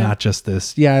truly, not just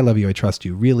this, I love you, I trust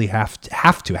you. Really have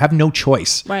no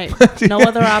choice. Right. No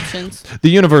other options. The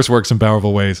universe works in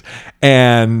powerful ways.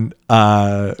 And,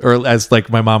 or as like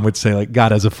my mom would say, like,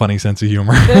 God has a funny sense of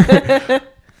humor.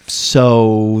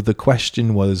 So the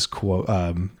question was,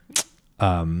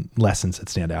 lessons that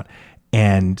stand out.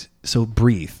 And so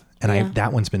breathe. And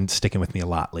that one's been sticking with me a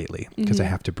lot lately because I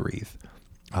have to breathe.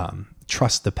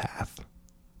 Trust the path.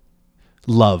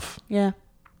 Love. Yeah.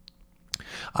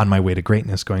 On my way to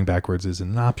greatness, going backwards isn't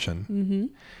an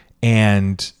option.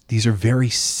 And these are very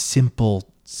simple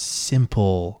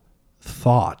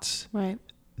thoughts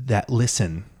that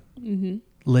listen.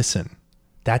 Listen.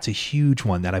 That's a huge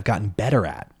one that I've gotten better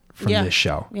at from this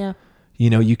show. Yeah.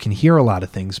 You can hear a lot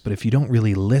of things, but if you don't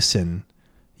really listen,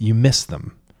 you miss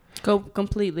them. Go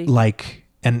completely.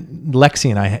 And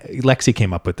Lexi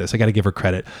came up with this. I got to give her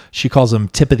credit. She calls them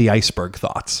tip of the iceberg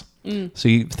thoughts. So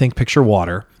you picture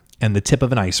water and the tip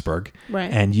of an iceberg.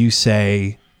 Right. And you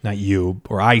say, not you,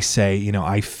 or I say,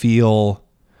 I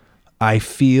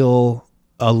feel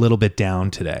a little bit down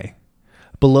today.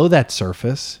 Below that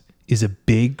surface is a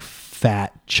big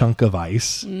fat chunk of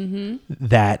ice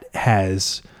that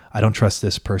has, I don't trust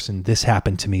this person. This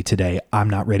happened to me today. I'm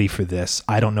not ready for this.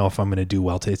 I don't know if I'm going to do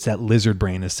well today. It's that lizard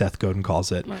brain, as Seth Godin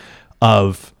calls it,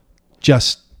 of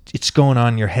just, it's going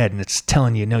on in your head and it's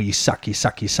telling you, no, you suck.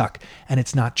 And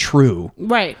it's not true.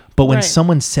 Right. But when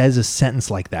someone says a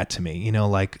sentence like that to me,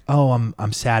 like, oh,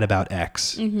 I'm sad about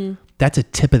X. That's a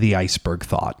tip of the iceberg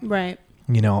thought. Right.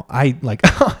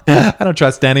 I don't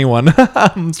trust anyone.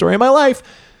 Story of my life.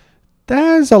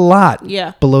 there's a lot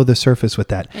Yeah. below the surface with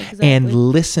that. Exactly. And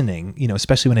listening,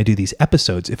 especially when I do these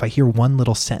episodes, if I hear one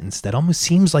little sentence that almost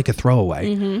seems like a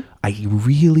throwaway, Mm-hmm. I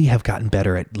really have gotten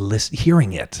better at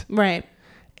hearing it Right.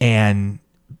 and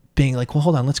being like, well,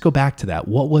 hold on, let's go back to that.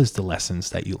 What was the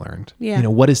lessons that you learned? Yeah.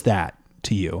 What is that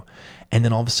to you? And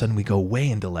then all of a sudden we go way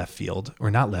into left field, or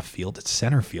not left field, it's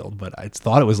center field, but I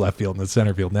thought it was left field and it's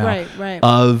center field now. Right.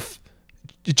 Of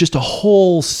just a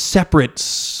whole separate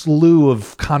slew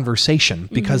of conversation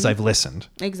because I've listened.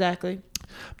 Exactly.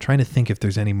 I'm trying to think if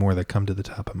there's any more that come to the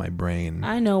top of my brain.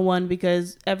 I know one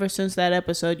because ever since that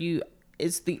episode,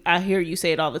 I hear you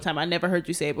say it all the time. I never heard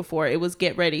you say it before. It was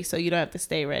get ready so you don't have to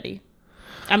stay ready.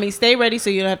 I mean, stay ready so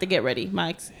you don't have to get ready,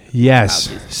 Mike's. Yes.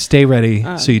 Stay ready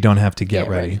so you don't have to get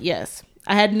ready. Yes.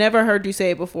 I had never heard you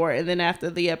say it before. And then after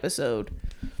the episode,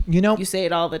 you say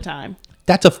it all the time.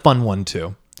 That's a fun one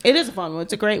too. It is a fun one.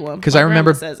 It's a great one. Because My I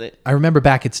remember, grandma says it. I remember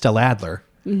back at Stella Adler,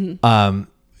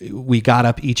 we got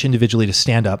up each individually to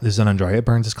stand up. This is an Andrea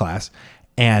Burns' class.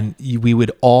 And we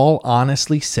would all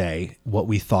honestly say what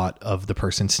we thought of the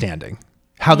person standing.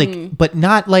 How they, but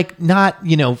not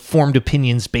formed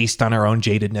opinions based on our own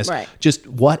jadedness. Right. Just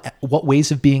what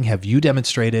ways of being have you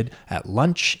demonstrated at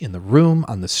lunch, in the room,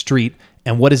 on the street,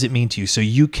 and what does it mean to you? So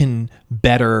you can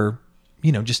better,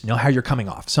 just know how you're coming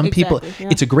off. Some people, Exactly,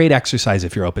 yeah. it's a great exercise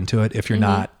if you're open to it. If you're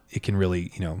not, it can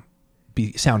really,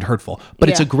 sound hurtful. But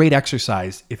it's Yeah. a great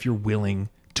exercise if you're willing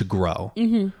to grow.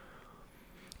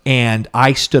 And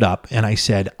I stood up and I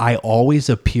said, I always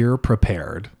appear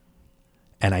prepared.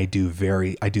 And I do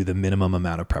the minimum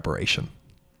amount of preparation.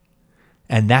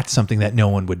 And that's something that no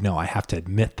one would know. I have to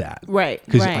admit that. Right,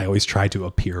 Because right. I always try to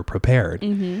appear prepared.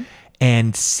 And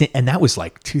that was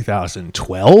like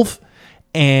 2012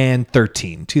 and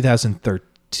 13.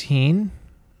 2013.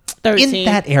 13. In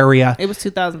that area. It was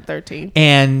 2013.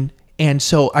 And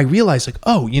so I realized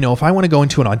if I want to go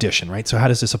into an audition, right? So how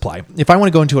does this apply? If I want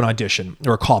to go into an audition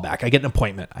or a callback, I get an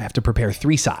appointment. I have to prepare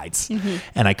 3 sides.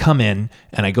 And I come in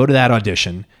and I go to that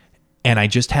audition and I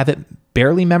just have it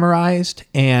barely memorized,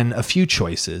 and a few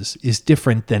choices is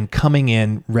different than coming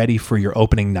in ready for your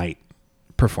opening night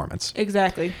performance.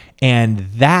 Exactly. And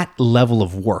that level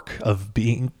of work of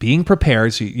being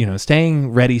prepared, so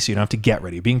staying ready so you don't have to get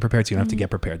ready, being prepared so you don't have to get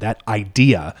prepared, that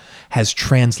idea has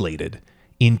translated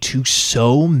into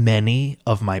so many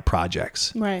of my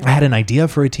projects. Right. I had an idea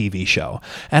for a TV show,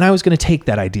 and I was going to take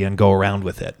that idea and go around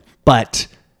with it. But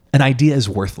an idea is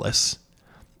worthless.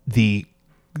 The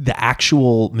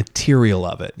actual material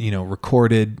of it,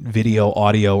 recorded video,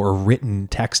 audio, or written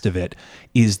text of it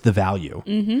is the value.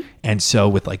 And so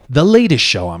with the latest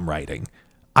show I'm writing,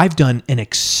 I've done an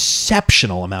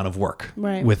exceptional amount of work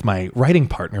Right. with my writing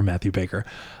partner, Matthew Baker,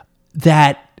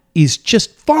 that is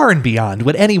just far and beyond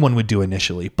what anyone would do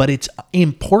initially. But it's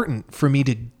important for me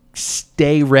to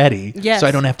stay ready Yes. so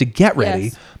I don't have to get ready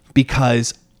Yes.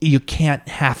 because you can't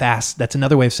half-ass. That's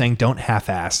another way of saying don't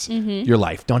half-ass your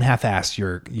life. Don't half-ass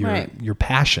your Right. your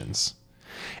passions.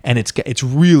 And it's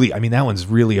really, that one's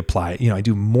really applied. I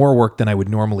do more work than I would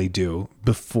normally do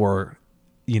before,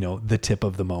 the tip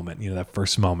of the moment, that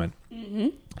first moment.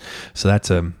 So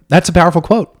that's a powerful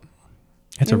quote.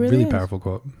 It's It a really really is. powerful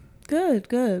quote.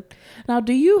 Good. Now,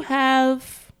 do you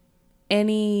have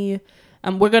any...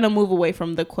 we're going to move away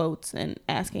from the quotes and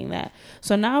asking that.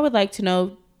 So now I would like to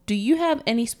know, do you have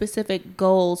any specific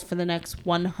goals for the next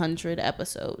 100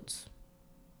 episodes?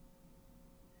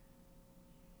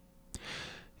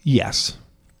 Yes.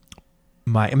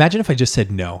 Imagine if I just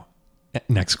said no.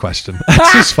 Next question.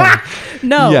 That's just fine.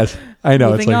 No. Yes, I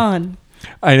know. Moving on.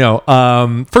 I know.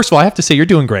 First of all, I have to say you're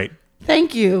doing great.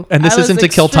 Thank you. And this I was isn't to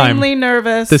kill time. Extremely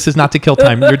nervous. This is not to kill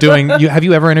time. You're doing. Have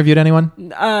you ever interviewed anyone?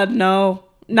 No.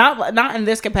 Not in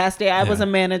this capacity. I was Yeah. a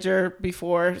manager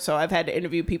before, so I've had to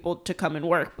interview people to come and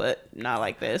work, but not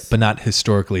like this. But not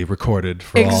historically recorded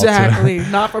for all to. Exactly.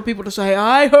 Not for people to say,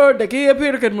 I heard Nakia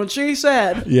Peterkin when she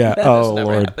said. Yeah. That Oh, has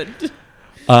never Lord. happened.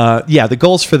 The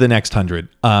goals for the next 100,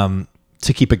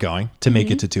 to keep it going, to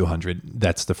make it to 200.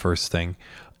 That's the first thing.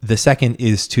 The second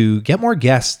is to get more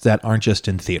guests that aren't just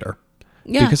in theater.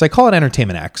 Yeah. Because I call it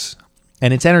Entertainment X.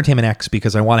 And it's Entertainment X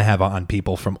because I want to have on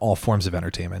people from all forms of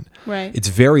entertainment. Right. It's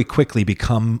very quickly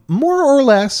become more or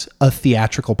less a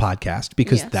theatrical podcast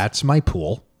because Yes. that's my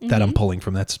pool that I'm pulling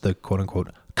from. That's the quote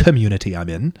unquote community I'm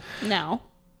in Now.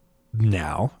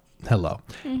 Hello.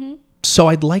 So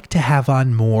I'd like to have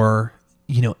on more,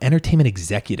 entertainment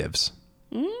executives.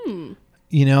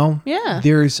 Yeah.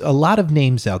 There's a lot of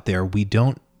names out there we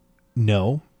don't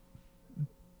know,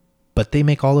 but they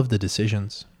make all of the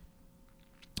decisions.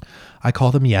 I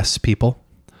call them yes people.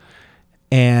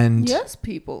 And Yes,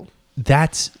 people.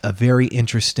 that's a very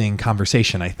interesting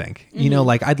conversation, I think. You know,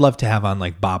 like I'd love to have on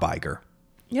like Bob Iger.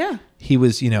 Yeah. He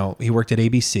was, you know, he worked at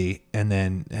ABC and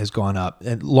then has gone up.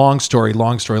 And long story,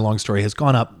 has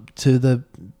gone up to the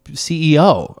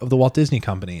CEO of the Walt Disney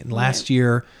Company. And last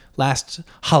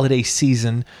holiday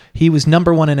season, he was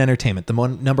number one in entertainment.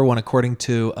 Number one, according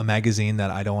to a magazine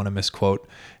that I don't want to misquote,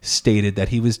 stated that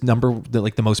he was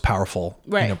the most powerful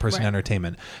person in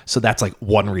entertainment. So that's like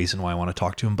one reason why I want to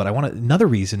talk to him. But another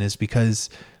reason is because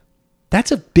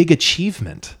that's a big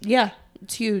achievement. Yeah.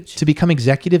 It's huge. To become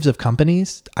executives of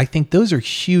companies, I think those are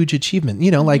huge achievements. You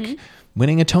know, like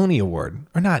winning a Tony Award,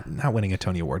 or not winning a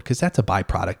Tony Award, because that's a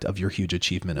byproduct of your huge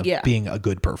achievement of being a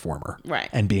good performer, right,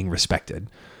 and being respected.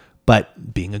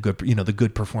 But being a good, the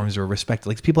good performers are respected.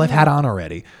 Like people I've had on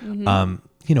already,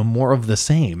 more of the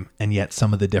same, and yet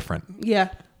some of the different. Yeah.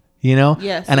 You know.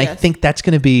 Yes. And I think that's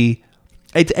going to be.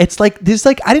 It's like there's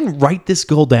like I didn't write this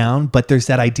goal down, but there's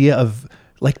that idea of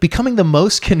like becoming the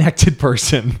most connected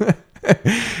person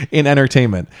in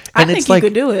entertainment. And I think you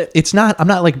could do it. It's not, I'm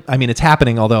not like, I mean, it's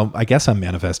happening, although I guess I'm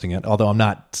manifesting it, although I'm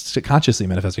not consciously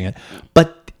manifesting it,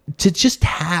 but to just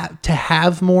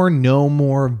have more, know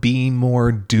more, be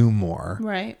more, do more.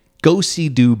 Right. Go see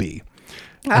Doobie.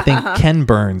 I think Ken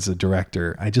Burns, the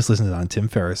director, I just listened to it on Tim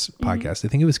Ferriss podcast. I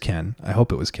think it was Ken. I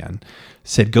hope it was Ken.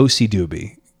 Said, go see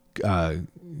Doobie.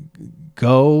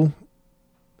 Go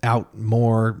out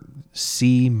more,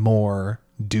 see more,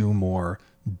 do more,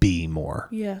 be more.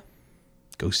 Yeah.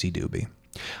 Go see Doobie.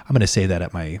 I'm going to say that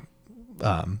at my,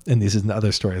 and this is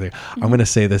another story there. I'm going to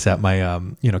say this at my,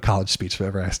 college speech. If I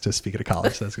ever asked to speak at a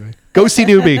college, that's going to be, go see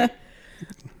Doobie.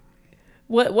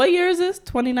 What year is this?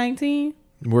 2019?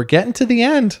 We're getting to the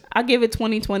end. I'll give it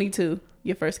 2022.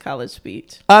 Your first college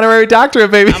speech. Honorary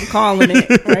doctorate, baby. I'm calling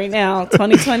it right now.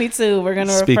 2022. We're going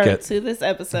to refer it. to this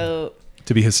episode.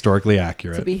 To be historically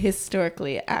accurate.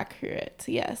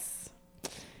 Yes.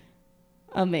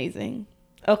 Amazing.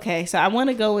 Okay, so I want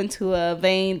to go into a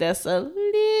vein that's a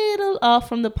little off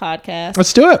from the podcast.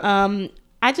 Let's do it.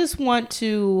 I just want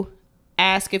to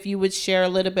ask if you would share a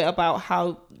little bit about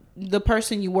how the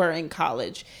person you were in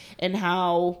college and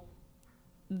how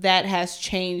that has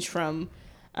changed from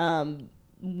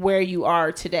where you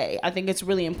are today. I think it's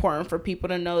really important for people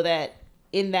to know that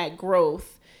in that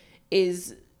growth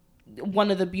is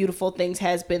one of the beautiful things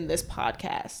has been this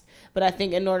podcast. But I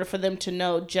think in order for them to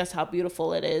know just how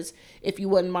beautiful it is, if you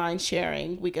wouldn't mind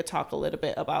sharing, we could talk a little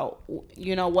bit about,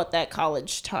 what that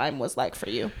college time was like for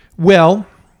you. Well,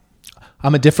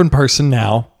 I'm a different person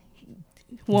now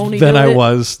than I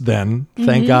was then.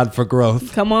 Thank God for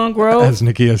growth. Come on, growth. As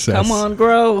Nakia says. Come on,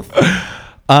 growth.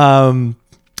 And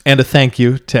a thank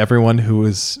you to everyone who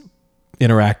was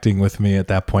interacting with me at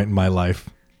that point in my life.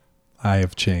 I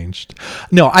have changed.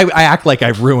 No, I act like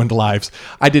I've ruined lives.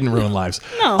 I didn't ruin lives.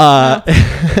 No.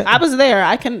 I was there.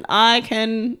 I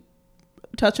can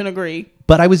touch and agree.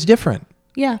 But I was different.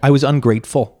 Yeah. I was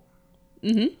ungrateful.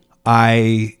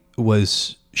 I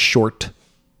was short,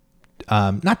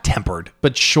 not tempered,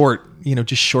 but short,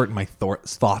 just short in my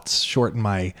thoughts, short in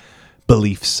my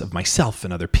beliefs of myself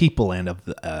and other people and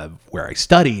of where I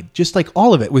studied. Just like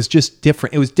all of it was just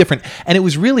different. It was different. And it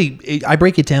was really, I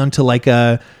break it down to like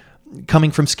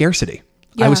coming from scarcity.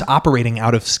 Yeah. I was operating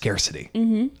out of scarcity.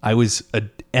 I was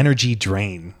an energy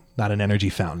drain, not an energy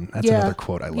fountain. That's another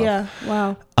quote I love. Yeah.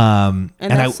 Wow. And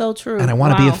that's so true. And I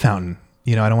want to be a fountain.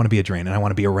 I don't want to be a drain, and I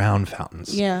want to be around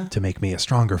fountains. Yeah. To make me a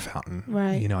stronger fountain.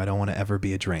 Right. I don't want to ever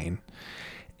be a drain.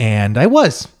 And I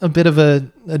was a bit of a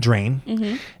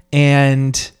drain.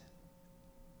 And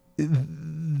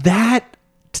that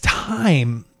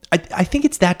time, I think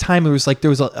it's that time it was like there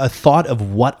was a thought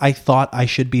of what I thought I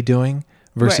should be doing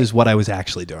versus what I was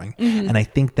actually doing. And I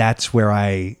think that's where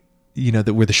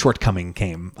where the shortcoming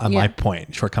came on my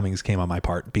point. Shortcomings came on my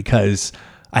part because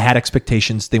I had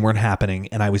expectations, they weren't happening,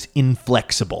 and I was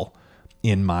inflexible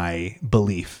in my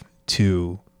belief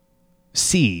to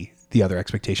see the other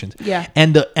expectations. Yeah.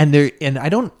 And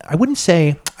I wouldn't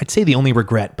say, I'd say the only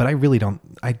regret, but I really don't,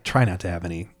 I try not to have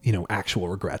any, actual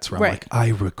regrets where I'm like, I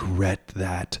regret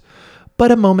that.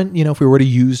 But a moment, if we were to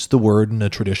use the word in a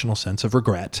traditional sense of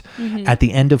regret, at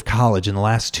the end of college, in the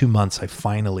last 2 months, I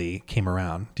finally came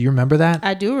around. Do you remember that?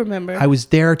 I do remember. I was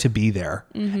there to be there.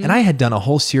 And I had done a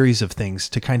whole series of things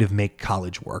to kind of make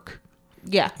college work.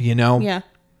 Yeah. Yeah.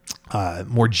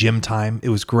 More gym time. It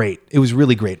was great. It was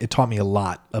really great. It taught me a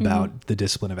lot about the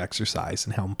discipline of exercise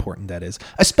and how important that is,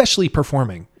 especially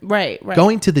performing. Right.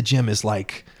 Going to the gym is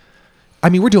like,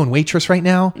 we're doing waitress right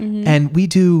now and we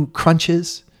do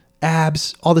crunches,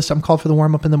 abs, all this. I'm called for the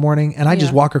warm up in the morning and I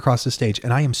just walk across the stage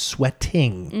and I am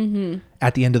sweating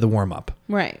at the end of the warm up.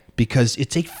 Right. because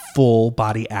it's a full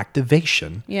body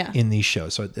activation Yeah. in these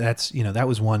shows. So that's, you know, that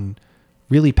was one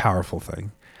really powerful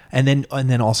thing. And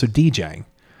then also DJing.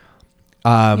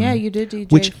 Yeah, you did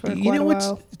DJ Which, for you quite know, a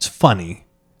while. it's funny.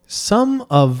 Some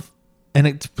of,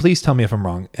 please tell me if I'm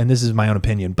wrong, and this is my own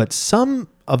opinion, but some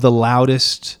of the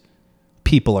loudest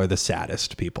people are the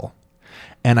saddest people.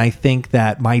 And I think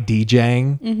that my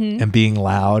DJing Mm-hmm. and being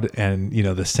loud and, you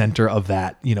know, the center of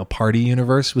that, you know, party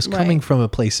universe was coming Right. from a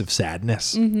place of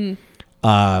sadness.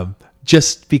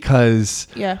 Just because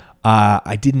Yeah.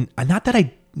 I didn't, not that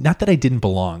I didn't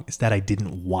belong, it's that I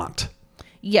didn't want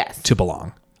Yes. to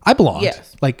belong. I belonged.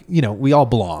 Yes. Like, you know, we all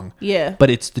belong. Yeah.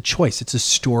 But it's the choice. It's a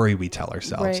story we tell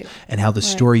ourselves. Right. And how the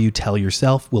story you tell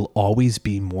yourself will always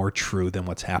be more true than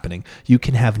what's happening. You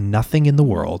can have nothing in the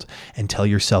world and tell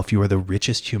yourself you are the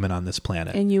richest human on this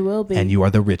planet. And you will be. And you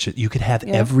are the richest. You could have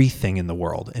Yeah. everything in the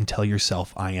world and tell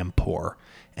yourself I am poor,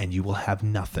 and you will have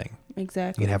nothing.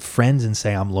 Exactly. You can have friends and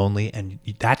say I'm lonely, and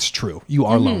that's true. You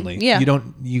are lonely.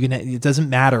 Mm-hmm. Yeah. It doesn't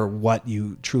matter what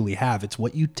you truly have. It's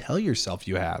what you tell yourself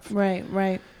you have. Right.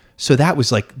 Right. So that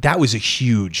was a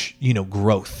huge, you know,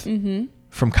 growth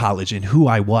from college and who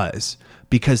I was,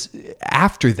 because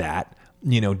after that,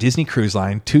 you know, Disney Cruise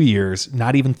Line, 2 years,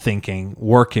 not even thinking,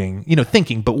 working, you know,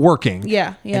 thinking, but working.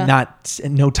 Yeah, yeah.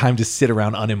 And no time to sit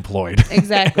around unemployed.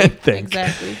 Exactly. and think.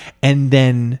 Exactly. And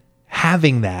then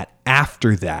having that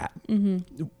after that,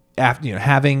 Mm-hmm. after, you know,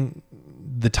 having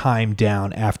the time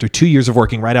down after 2 years of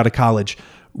working right out of college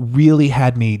really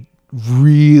had me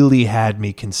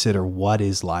consider what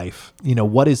is life, you know,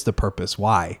 what is the purpose,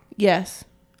 why. Yes.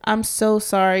 I'm so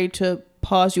sorry to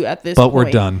pause you at this But point.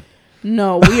 we're done.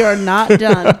 No, we are not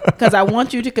done, because I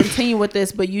want you to continue with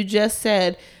this, but you just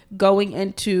said going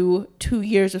into 2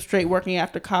 years of straight working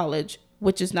after college,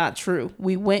 which is not true.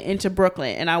 We went into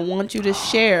Brooklyn, and I want you to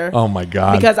share. Oh my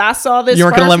God. Because I saw this. You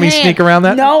aren't gonna let me firsthand. sneak around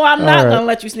that? No, I'm not All right. going to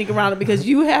let you sneak around it, because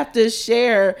you have to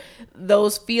share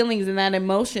those feelings and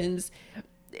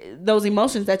those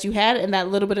emotions that you had in that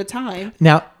little bit of time.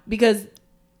 Now, Because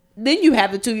then you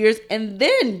have the 2 years, and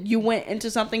then you went into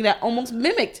something that almost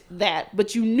mimicked that,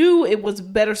 but you knew it was a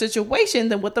better situation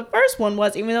than what the first one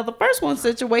was, even though the first one's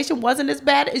situation wasn't as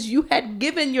bad as you had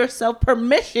given yourself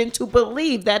permission to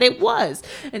believe that it was.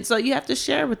 And so you have to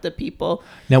share with the people.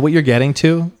 what you're getting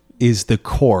to is the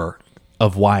core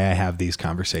of why I have these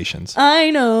conversations. I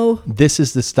know. This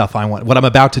is the stuff I want. What I'm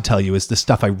about to tell you is the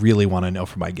stuff I really want to know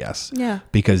from my guests. Yeah.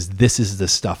 Because this is the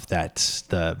stuff it's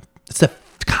the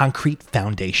concrete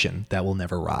foundation that will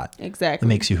never rot. Exactly. It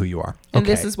makes you who you are. And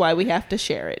Okay. this is why we have to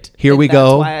share it. Here And we that's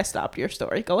go. why I stopped your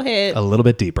story. Go ahead. A little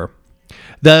bit deeper.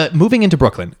 Moving into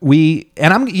Brooklyn, you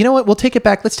know what? We'll take it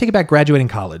back. Let's take it back. Graduating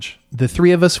college. The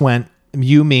three of us went,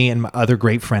 you, me, and my other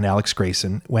great friend, Alex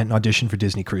Grayson, went and auditioned for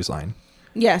Disney Cruise Line.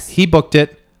 Yes. He booked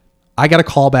it. I got a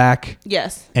call back.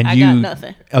 Yes. And I you got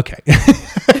nothing. Okay.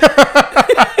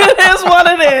 It is what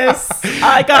it is.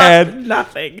 I got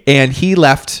nothing. And he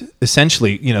left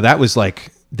essentially, you know, that was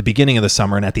like the beginning of the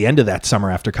summer. And at the end of that summer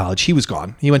after college, he was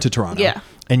gone. He went to Toronto. Yeah.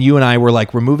 And you and I were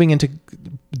like, we're moving into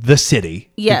the city,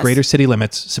 Yes. the greater city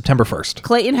limits, September 1st.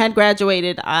 Clayton had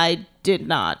graduated. I did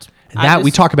not. And that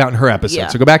we talk about in her episode. Yeah.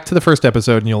 So go back to the first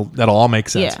episode and that'll all make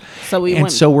sense. Yeah. So we and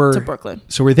went so we're, to Brooklyn.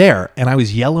 So we're there. And I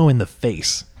was yellow in the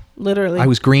face. Literally. I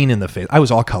was green in the face. I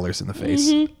was all colors in the face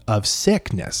Mm-hmm. of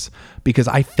sickness because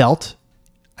I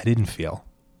didn't feel.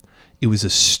 It was a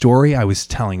story I was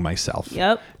telling myself.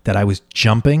 Yep. That I was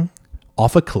jumping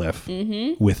off a cliff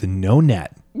with no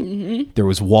net. There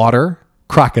was water,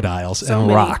 crocodiles, and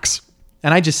many. rocks.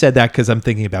 And I just said that because I'm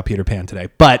thinking about Peter Pan today.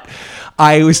 But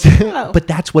I was, but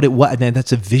that's what it was. And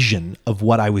that's a vision of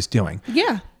what I was doing.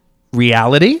 Yeah.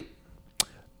 Reality,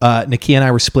 Nakia and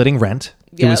I were splitting rent.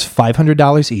 It was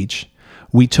 $500 each.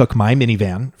 We took my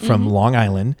minivan from Long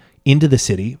Island into the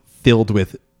city, filled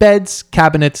with beds,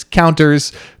 cabinets,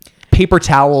 counters, paper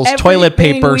towels, toilet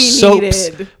Everything paper, we soaps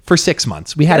needed. for 6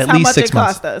 months. We had That's at least how much 6 it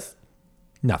months. cost us.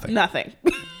 Nothing. Nothing.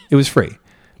 It was free.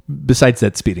 Besides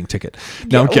that speeding ticket.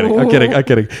 No, I'm kidding. I'm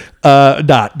kidding.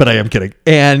 Not, but I am kidding.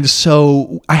 And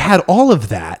so I had all of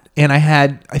that. And I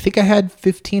think I had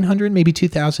 $1,500, maybe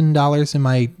 $2,000 in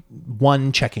my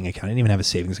one checking account. I didn't even have a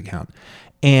savings account.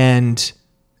 And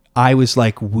I was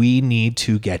like, we need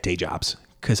to get day jobs.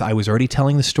 Because I was already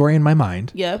telling the story in my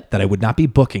mind Yep. that I would not be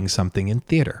booking something in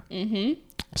theater. Mm-hmm.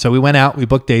 So we went out, we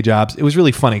booked day jobs. It was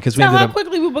really funny because we Now, ended how up...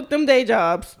 quickly we booked them day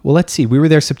jobs. Well, let's see. We were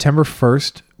there September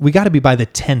 1st. We got to be by the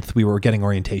 10th we were getting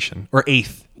orientation. Or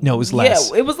 8th. No, it was less.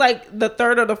 Yeah, it was like the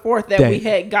 3rd or the 4th that Day. we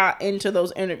had got into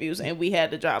those interviews, and we had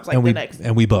the jobs like and the next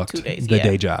we booked 2 days. the Yeah.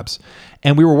 day jobs.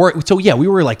 And we were working. So yeah, we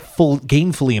were like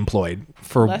gainfully employed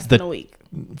for Less than a week.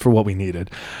 for what we needed.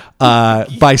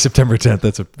 By September 10th,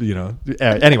 that's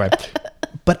anyway.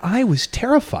 But I was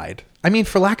terrified. I mean,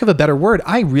 for lack of a better word,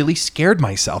 I really scared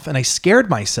myself. And I scared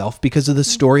myself because of the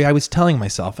story I was telling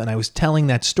myself. And I was telling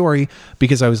that story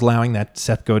because I was allowing that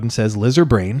Seth Godin says lizard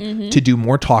brain to do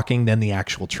more talking than the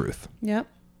actual truth. Yep.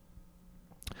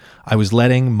 I was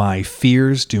letting my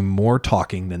fears do more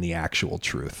talking than the actual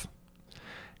truth.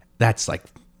 That's like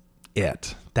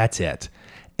it. That's it.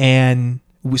 And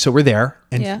so we're there.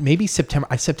 And maybe September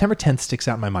 10th sticks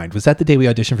out in my mind. Was that the day we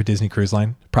auditioned for Disney Cruise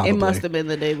Line? Probably. It must have been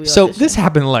the day we auditioned. So this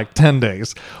happened in like 10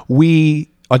 days. We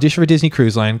auditioned for Disney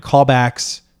Cruise Line,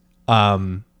 callbacks.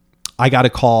 I got a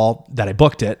call that I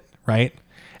booked it, right?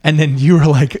 And then you were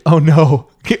like, oh no.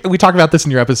 We talked about this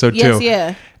in your episode too.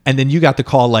 Yeah. And then you got the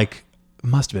call like, it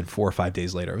must have been 4 or 5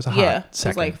 days later. It was a hot second. It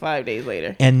was like 5 days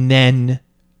later. And then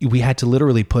we had to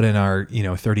literally put in our,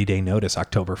 30-day notice,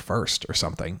 October 1st or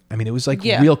something. I mean, it was like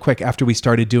real quick after we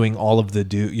started doing all of the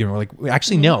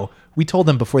no, we told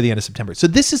them before the end of September. So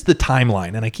this is the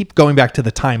timeline. And I keep going back to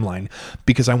the timeline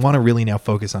because I want to really now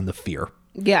focus on the fear.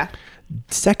 Yeah.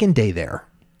 Second day there,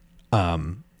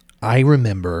 I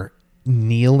remember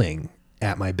kneeling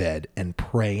at my bed and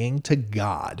praying to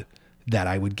God that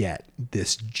I would get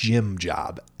this gym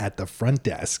job at the front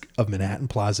desk of Manhattan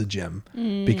Plaza Gym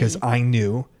because I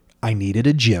knew I needed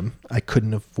a gym. I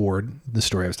couldn't afford the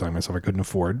story I was telling myself. I couldn't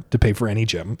afford to pay for any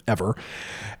gym ever.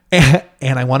 And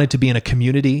I wanted to be in a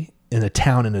community, in a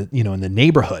town, in the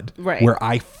neighborhood where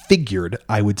I figured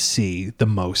I would see the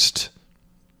most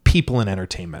people in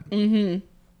entertainment.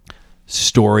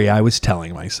 Story I was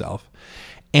telling myself.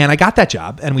 And I got that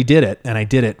job and we did it. And I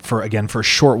did it for a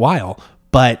short while,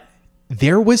 but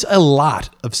there was a lot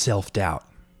of self-doubt.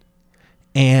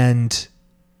 And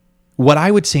what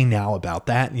I would say now about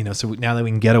that, so now that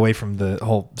we can get away from the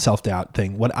whole self-doubt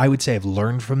thing, what I would say I've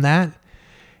learned from that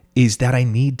is that I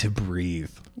need to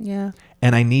breathe. Yeah.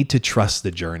 And I need to trust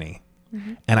the journey.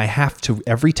 And I have to,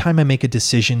 every time I make a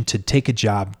decision to take a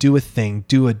job, do a thing,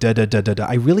 do a da-da-da-da-da,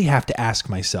 I really have to ask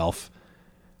myself,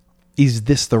 is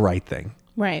this the right thing?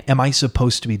 Right. Am I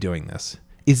supposed to be doing this?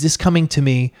 Is this coming to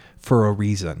me for a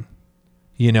reason?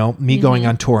 Me going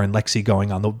on tour and Lexi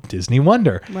going on the Disney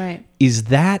Wonder. Right. Is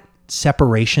that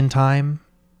separation time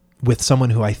with someone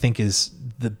who I think is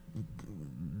the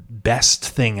best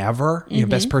thing ever,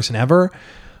 best person ever,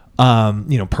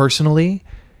 personally,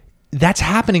 that's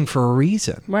happening for a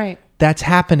reason. Right. That's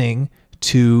happening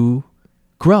to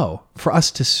grow, for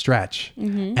us to stretch.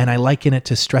 And I liken it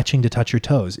to stretching to touch your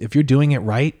toes. If you're doing it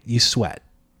right, you sweat.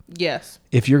 Yes.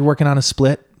 If you're working on a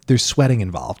split, there's sweating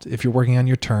involved. If you're working on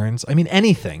your turns, I mean,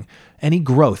 anything, any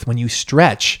growth, when you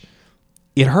stretch,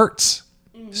 it hurts.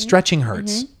 Stretching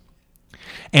hurts.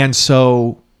 And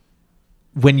so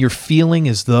when you're feeling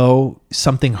as though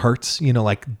something hurts,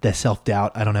 like the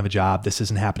self-doubt, I don't have a job, this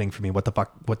isn't happening for me, what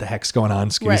the heck's going on,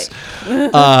 excuse.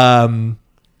 Right.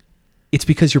 It's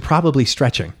because you're probably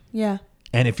stretching. Yeah.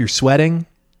 And if you're sweating,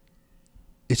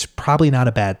 it's probably not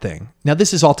a bad thing. Now,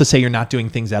 this is all to say you're not doing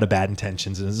things out of bad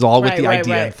intentions. And this is all with the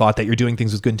idea and thought that you're doing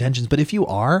things with good intentions. But if you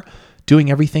are doing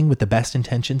everything with the best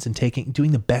intentions and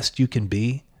doing the best you can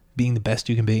be, being the best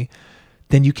you can be,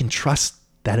 then you can trust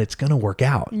that it's going to work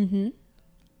out.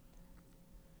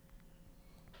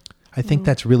 I think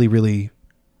that's really, really,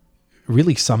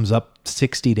 really sums up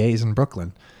 60 Days in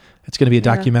Brooklyn. It's going to be a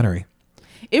documentary.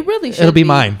 It really should. It'll be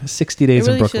mine. 60 Days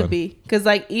in Brooklyn. It really should be.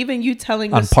 Because even you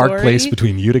telling on the story. Park Place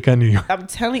between Utica and New York. I'm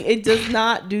telling you, it does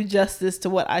not do justice to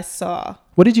what I saw.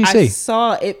 What did you see?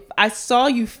 I saw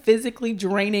you physically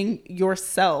draining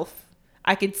yourself.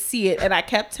 I could see it. And I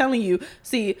kept telling you,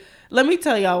 see, let me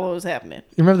tell y'all what was happening.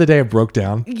 You remember the day I broke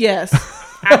down? Yes,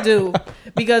 I do.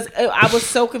 Because I was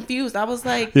so confused. I was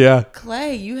like,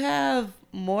 Clay, you have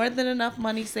more than enough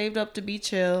money saved up to be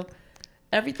chill.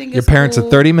 Everything is your parents cool.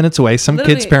 are 30 minutes away. Some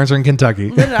kids' parents are in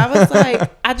Kentucky. I was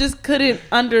like, I just couldn't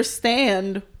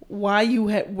understand why you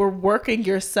were working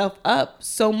yourself up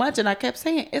so much. And I kept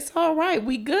saying, it's all right.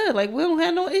 We good. Like, we don't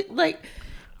have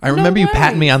I remember you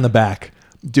patting me on the back,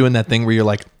 doing that thing where you're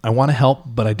like, I want to help,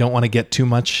 but I don't want to get too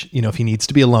much, if he needs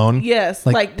to be alone. Yes.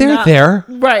 Like they're there.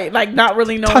 Right. Like not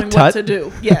really knowing what to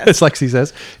do. Yes. As Lexi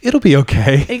says, it'll be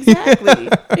okay.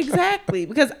 Exactly.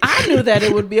 Because I knew that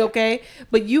it would be okay,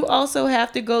 but you also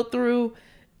have to go through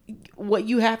what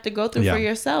you have to go through for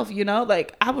yourself,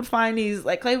 Like I would find these,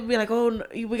 like Clay would be like, oh,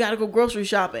 we got to go grocery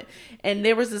shopping. And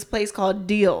there was this place called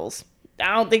Deals.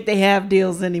 I don't think they have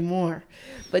Deals anymore.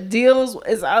 but Deals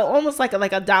is almost like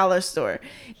a dollar store.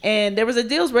 And there was a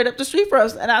Deals right up the street for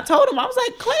us. And I told him, I was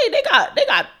like, Clay, they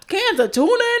got cans of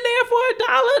tuna in there for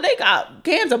 $1. They got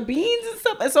cans of beans and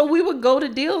stuff. And so we would go to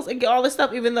Deals and get all this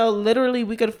stuff, even though literally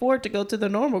we could afford to go to the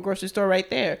normal grocery store right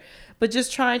there. But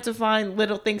just trying to find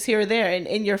little things here or there. And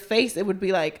in your face, it would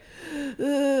be like,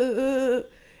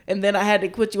 and then I had to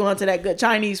put you onto that good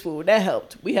Chinese food. That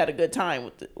helped. We had a good time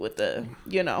with the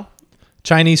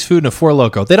Chinese food and a Four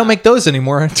Loko. They don't make those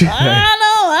anymore. Do they?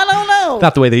 I don't know.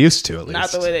 Not the way they used to, at least.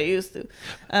 Not the way they used to.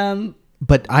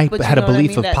 But I had a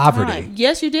belief of that poverty. time.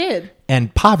 Yes, you did.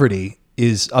 And poverty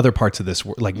is other parts of this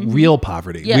world, like real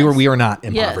poverty. Yes. We are not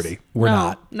in Yes. poverty. We're No,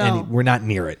 not. no. And we're not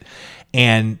near it.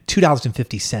 And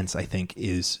 $2.50, I think,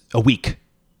 is a week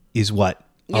is what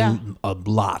Yeah. a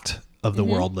lot of the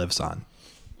world lives on.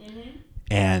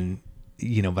 And,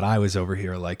 but I was over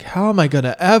here like, how am I going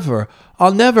to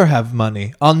I'll never have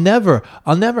money. I'll never,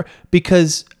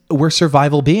 because we're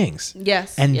survival beings.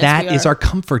 Yes. And Yes, that we is are. our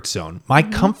comfort zone. My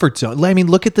comfort zone. I mean,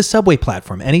 look at the subway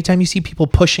platform. Anytime you see people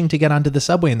pushing to get onto the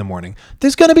subway in the morning,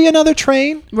 there's going to be another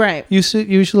train. Right.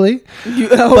 Usually.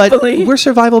 Hopefully. But we're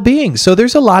survival beings. So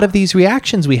there's a lot of these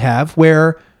reactions we have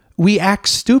where we act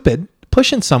stupid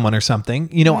pushing someone or something,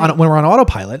 when we're on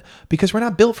autopilot, because we're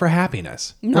not built for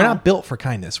happiness. No. We're not built for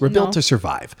kindness. We're No. built to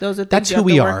survive. Those are things That's you who have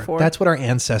we to work are. for. That's what our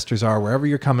ancestors are, wherever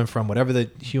you're coming from, whatever the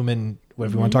human,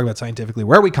 whatever you want to talk about scientifically,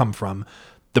 where we come from,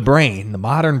 the brain, the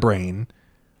modern brain,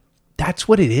 that's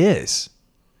what it is.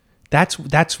 That's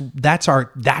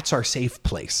our safe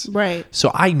place. Right. So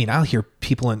I'll hear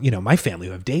people in, my family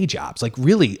who have day jobs, like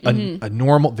really a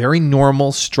normal, very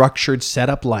normal, structured, set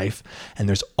up life. And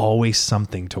there's always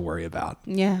something to worry about.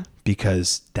 Yeah.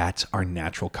 Because that's our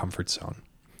natural comfort zone.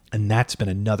 And that's been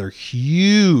another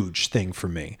huge thing for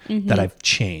me that I've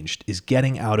changed, is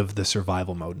getting out of the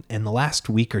survival mode. And the last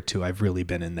week or two, I've really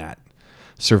been in that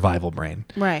survival brain.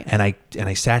 Right. And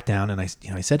I sat down and I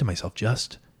said to myself,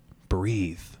 just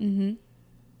breathe.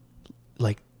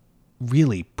 Like,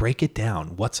 really break it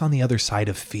down. What's on the other side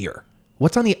of fear?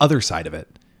 What's on the other side of it?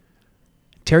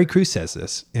 Terry Crews says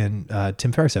this in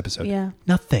Tim Ferriss episode. Yeah.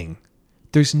 Nothing.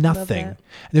 There's nothing. that.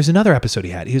 There's another episode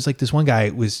he had. He was like, this one guy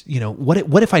was,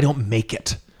 what if I don't make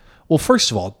it? Well,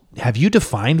 first of all, have you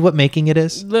defined what making it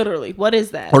is? Literally. What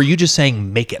is that? Or are you just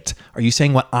saying make it? Are you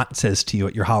saying what aunt says to you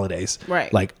at your holidays?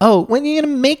 Right. Like, oh, when are you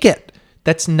going to make it?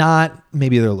 That's not,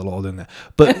 maybe they're a little older than that,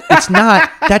 but it's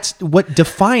not,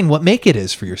 define what make it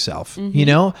is for yourself.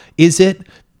 Is it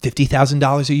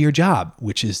 $50,000 a year job,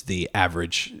 which is the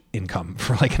average income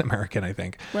for like an American, I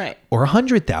think. Right. Or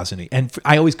 $100,000. And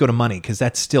I always go to money because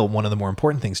that's still one of the more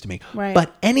important things to me. Right.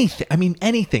 But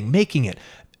anything, making it,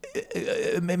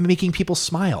 making people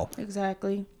smile.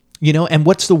 Exactly. And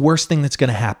what's the worst thing that's going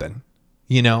to happen?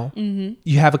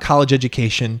 You have a college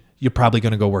education, you're probably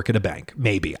going to go work at a bank.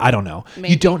 Maybe. I don't know. Maybe.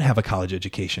 You don't have a college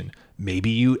education.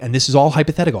 Maybe and this is all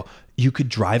hypothetical, you could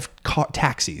drive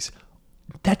taxis.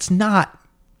 That's not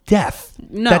death.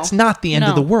 No. That's not the end of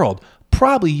No. the world.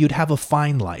 Probably you'd have a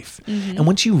fine life. And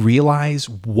once you realize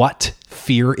what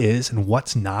fear is and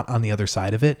what's not on the other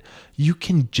side of it, you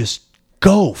can just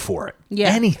go for it. Yeah.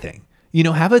 Anything.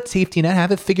 Have a safety net,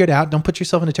 have it figured out. Don't put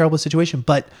yourself in a terrible situation.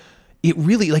 But it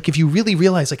really, like, if you really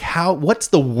realize, like, what's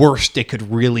the worst it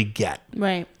could really get,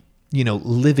 Right.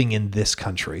 Living in this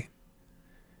country.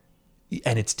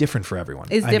 And it's different for everyone.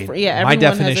 It's different. Yeah, my everyone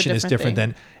has a definition is different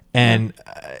different thing. and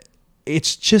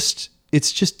it's just,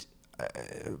 if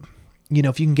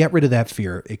you can get rid of that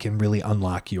fear, it can really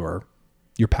unlock your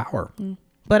power.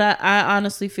 But I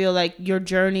honestly feel like your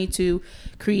journey to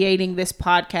creating this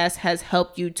podcast has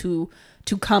helped you to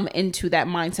come into that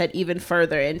mindset even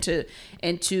further and to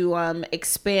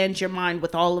expand your mind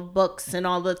with all of books and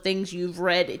all the things you've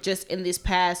read just in this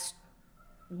past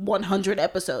 100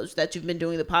 episodes that you've been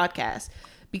doing the podcast.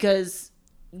 Because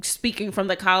speaking from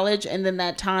the college and then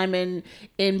that time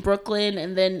in Brooklyn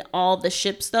and then all the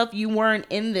ship stuff, you weren't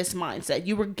in this mindset.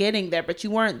 You were getting there, but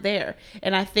you weren't there.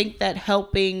 And I think it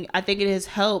has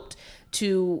helped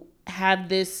to have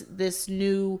this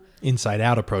new Inside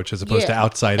out approach as opposed to Yeah,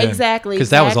 outside in. exactly, Because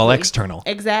that was all exactly. external.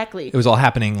 Exactly. It was all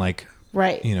happening like,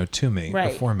 Right. to me,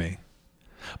 Right. before me.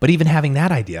 But even having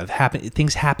that idea of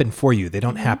things happen for you. They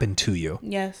don't happen to you.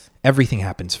 Yes. Everything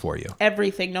happens for you.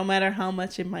 Everything, no matter how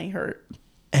much it might hurt.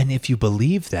 And if you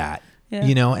believe that, Yeah.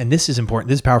 and this is important,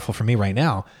 this is powerful for me right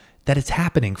now, that it's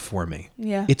happening for me.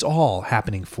 Yeah. It's all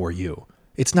happening for you.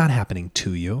 It's not happening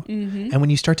to you. And when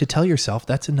you start to tell yourself,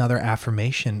 that's another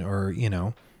affirmation or,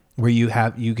 where you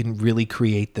can really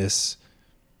create this.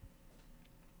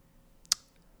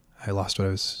 I lost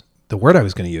the word I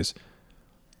was going to use.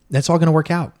 That's all going to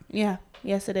work out. Yeah.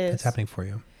 Yes, it is. It's happening for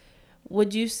you.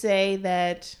 would you say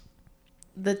that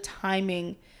the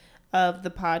timing of the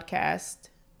podcast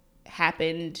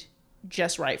happened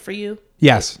just right for you?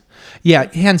 Yes.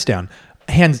 Yeah, hands down.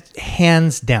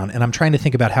 Hands down. And I'm trying to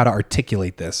think about how to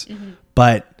articulate this.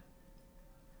 But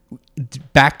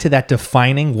back to that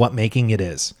defining what making it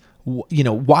is.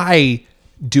 Why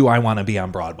do I want to be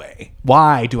on Broadway?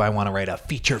 Why do I want to write a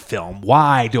feature film?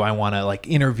 Why do I want to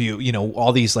interview,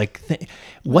 all these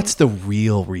what's the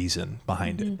real reason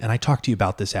behind it? And I talked to you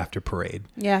about this after Parade.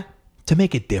 Yeah. To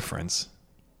make a difference.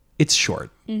 It's short.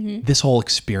 This whole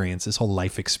experience, this whole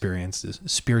life experience, this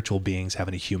spiritual beings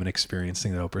having a human experience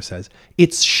thing that Oprah says,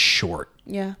 it's short.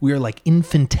 Yeah. We are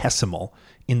infinitesimal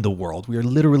in the world. We are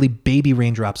literally baby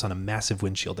raindrops on a massive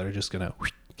windshield that are just going to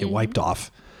get wiped off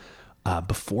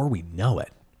before we know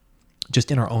it,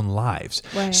 just in our own lives.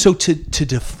 Right. So to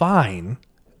define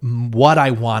what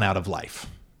I want out of life,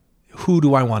 who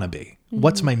do I want to be?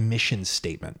 What's my mission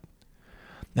statement?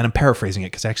 And I'm paraphrasing it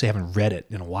because I actually haven't read it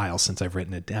in a while since I've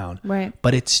written it down. Right.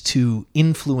 But it's to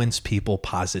influence people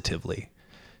positively,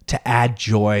 to add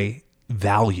joy,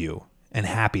 value, and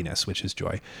happiness, which is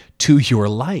joy, to your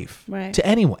life. Right. To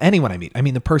anyone I meet. I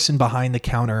mean, the person behind the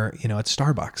counter, at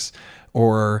Starbucks,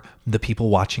 or the people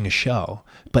watching a show.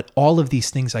 But all of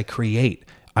these things I create,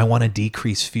 I want to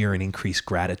decrease fear and increase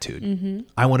gratitude.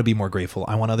 I want to be more grateful.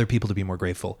 I want other people to be more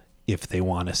grateful. If they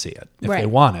want to see it, if they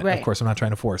want it. Right. Of course, I'm not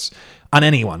trying to force on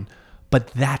anyone, but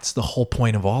that's the whole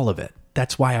point of all of it.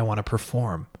 That's why I want to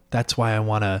perform. That's why I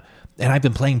want to, and I've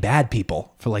been playing bad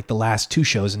people for the last 2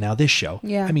 shows and now this show.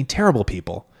 Yeah. I mean, terrible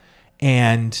people,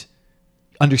 and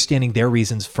understanding their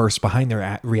reasons first behind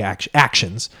their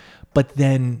actions, but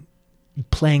then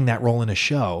playing that role in a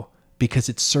show because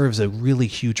it serves a really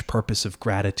huge purpose of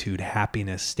gratitude,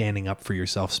 happiness, standing up for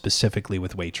yourself, specifically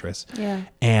with Waitress. Yeah.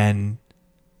 And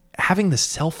having the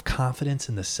self-confidence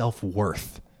and the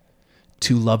self-worth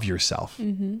to love yourself.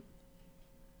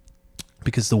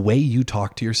 Because the way you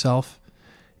talk to yourself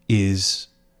is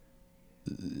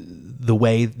the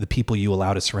way the people you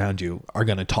allow to surround you are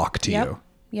going to talk to you.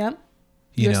 Yep.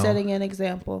 You You're know? setting an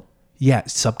example. Yeah,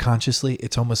 subconsciously,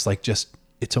 it's almost like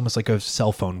a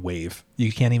cell phone wave.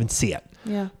 You can't even see it.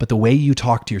 Yeah. But the way you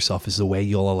talk to yourself is the way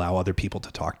you'll allow other people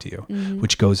to talk to you,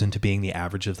 which goes into being the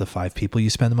average of the 5 people you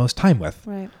spend the most time with.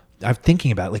 Right. I'm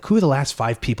thinking about who are the last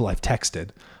 5 people I've texted?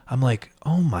 I'm like,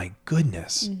 oh my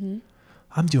goodness,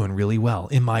 I'm doing really well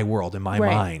in my world, in my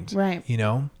mind. Right.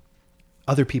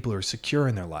 Other people are secure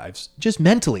in their lives, just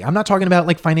mentally. I'm not talking about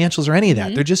financials or any of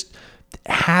that. They're just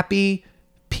happy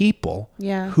people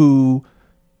who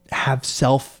have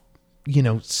self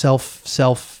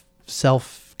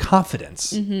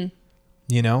confidence. And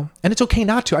it's okay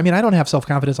not to. I mean, I don't have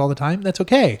self-confidence all the time. That's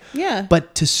okay. Yeah.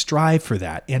 But to strive for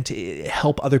that and to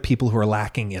help other people who are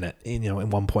lacking in it, in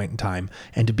one point in time,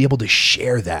 and to be able to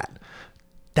share that,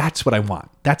 that's what I want.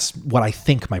 That's what I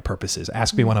think my purpose is.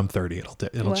 Ask me when I'm 30.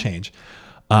 It'll change.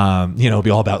 It'll be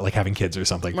all about having kids or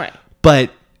something. Right.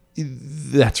 But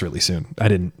that's really soon. I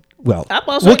didn't. Well,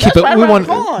 Also, we'll keep it.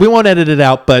 Right We won't edit it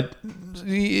out, but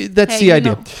that's the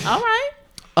idea. All right.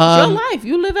 It's your life.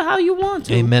 You live it how you want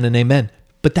to. Amen and amen.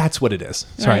 But that's what it is.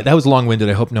 Sorry, Right. that was long-winded.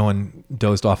 I hope no one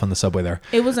dozed off on the subway there.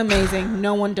 It was amazing.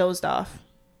 No one dozed off.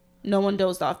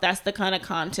 That's the kind of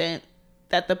content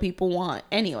that the people want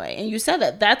anyway. And you said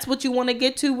that. That's what you want to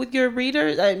get to with your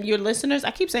readers and your listeners.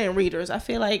 I keep saying readers. I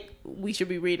feel like we should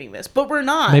be reading this, but we're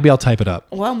not. Maybe I'll type it up.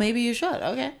 Well, maybe you should.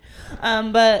 Okay.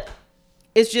 But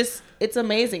it's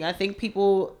amazing. I think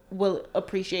people will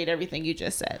appreciate everything you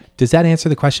just said. Does that answer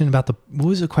the question about what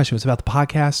was the question? It was about the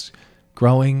podcast,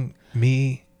 growing,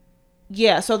 me.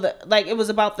 Yeah. So it was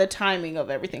about the timing of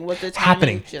everything. Was the timing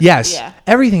Happening. just- Yes. Yeah.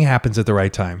 Everything happens at the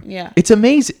right time. Yeah. It's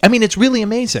amazing. I mean, it's really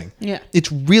amazing. Yeah. It's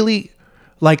really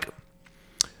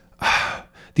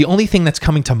the only thing that's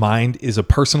coming to mind is a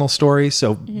personal story.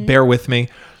 So bear with me.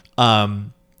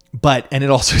 And it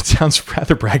also sounds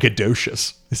rather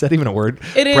braggadocious. Is that even a word?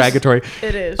 It is. Braggatory.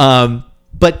 It is.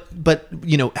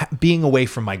 But being away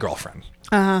from my girlfriend,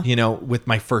 with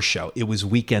my first show, it was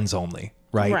weekends only,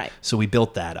 right? Right. So we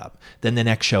built that up. Then the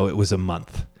next show, it was a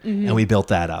month, and we built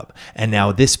that up. And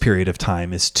now this period of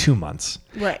time is 2 months.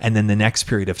 Right. And then the next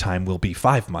period of time will be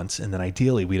 5 months. And then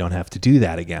ideally we don't have to do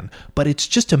that again. But it's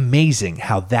just amazing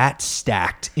how that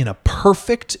stacked in a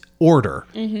perfect order.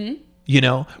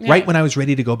 Right when I was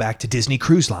ready to go back to Disney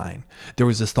Cruise Line, there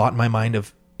was this thought in my mind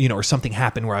of, or something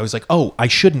happened where I was like, oh, I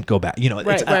shouldn't go back. It's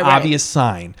Right, an right. obvious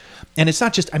sign. And it's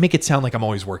not just, I make it sound like I'm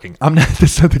always working. I'm not,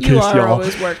 that's not the case, You are y'all.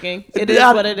 always working. It is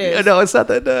what it is. No, it's not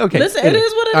that. Okay. Listen, it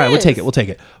is what it All right, is. we'll take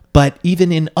it. But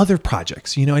even in other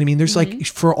projects, you know what I mean? There's like,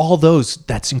 for all those,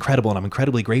 that's incredible. And I'm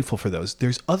incredibly grateful for those.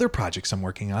 There's other projects I'm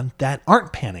working on that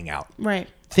aren't panning out. Right.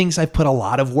 Things I've put a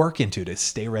lot of work into to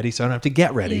stay ready so I don't have to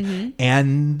get ready.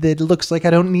 And it looks like I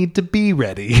don't need to be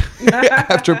ready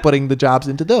after putting the jobs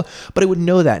into those. But I wouldn't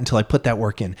know that until I put that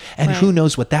work in. And who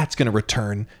knows what that's going to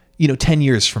return, 10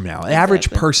 years from now. The average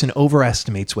person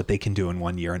overestimates what they can do in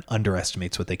 1 year and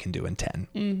underestimates what they can do in 10.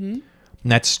 And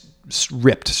that's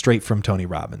ripped straight from Tony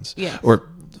Robbins. Yes. Or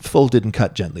folded and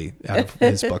cut gently out of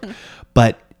his book.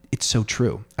 But it's so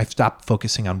true. I've stopped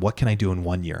focusing on what can I do in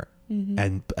 1 year.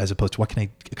 And as opposed to what can I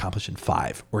accomplish in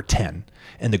 5 or 10.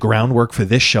 And the groundwork for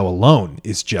this show alone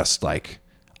is just like,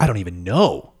 I don't even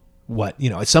know what,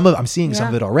 I'm seeing some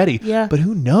of it already, but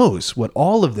who knows what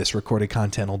all of this recorded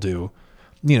content will do,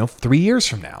 3 years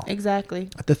from now. Exactly.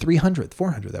 At the 300th,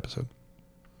 400th episode.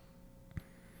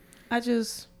 I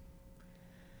just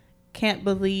can't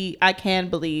believe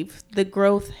the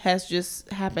growth has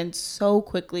just happened so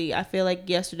quickly. I feel like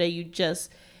yesterday you just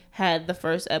had the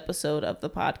first episode of the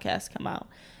podcast come out,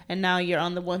 and now you're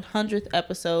on the 100th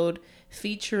episode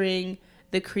featuring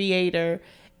the creator,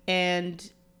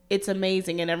 and it's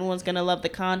amazing, and everyone's gonna love the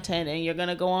content, and you're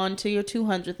gonna go on to your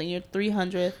 200th and your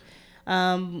 300th.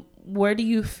 Where do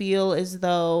you feel as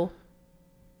though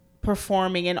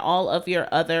performing and all of your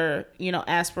other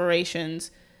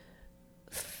aspirations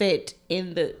fit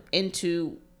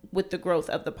into with the growth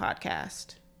of the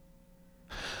podcast?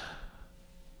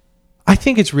 I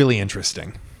think it's really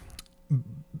interesting,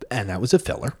 and that was a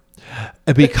filler,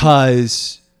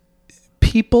 because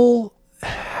people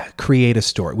create a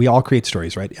story. We all create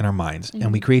stories, right, in our minds,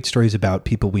 and we create stories about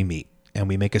people we meet, and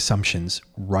we make assumptions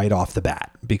right off the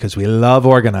bat because we love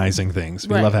organizing things.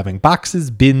 We love having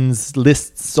boxes, bins,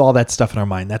 lists, all that stuff in our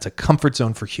mind. That's a comfort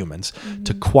zone for humans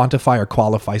to quantify or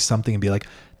qualify something and be like,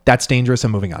 that's dangerous,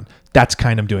 I'm moving on. That's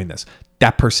kind, I'm doing this.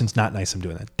 That person's not nice, I'm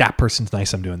doing that. That person's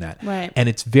nice, I'm doing that. Right. And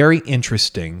it's very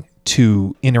interesting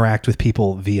to interact with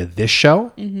people via this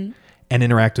show and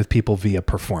interact with people via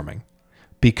performing,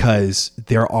 because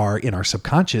there are in our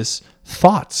subconscious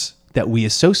thoughts that we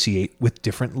associate with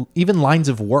different, even lines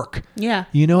of work. Yeah.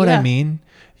 You know what I mean?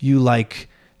 You like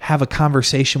have a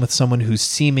conversation with someone who's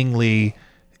seemingly,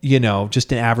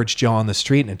 just an average Joe on the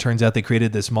street, and it turns out they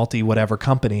created this multi-whatever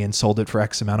company and sold it for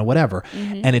X amount of whatever.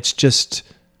 And it's just,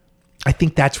 I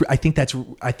think that's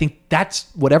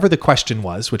whatever the question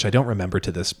was, which I don't remember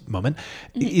to this moment,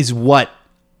 is what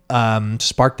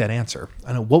sparked that answer. I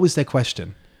don't know. What was that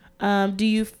question? Where do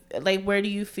you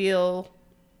feel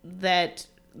that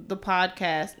the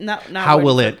podcast, not how where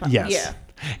will the it, po- yes.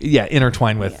 Yeah,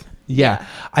 intertwine with,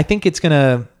 I think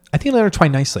it'll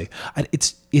intertwine nicely.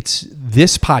 It's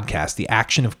this podcast, the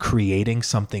action of creating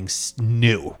something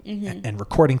new and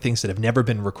recording things that have never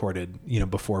been recorded,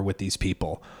 before with these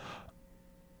people.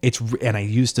 And I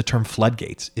use the term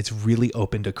floodgates. It's really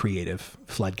opened a creative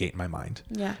floodgate in my mind.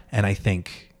 Yeah. And I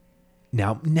think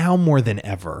now more than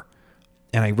ever,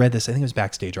 and I read this, I think it was a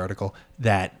Backstage article,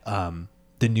 that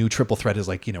the new triple threat is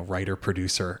like, writer,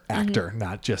 producer, actor,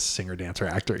 not just singer, dancer,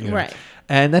 actor. Right.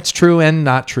 And that's true and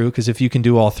not true, because if you can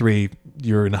do all three,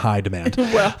 you're in high demand.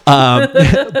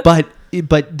 But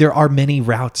there are many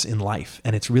routes in life,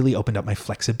 and it's really opened up my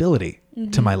flexibility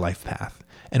to my life path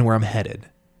and where I'm headed,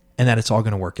 and that it's all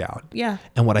going to work out. Yeah.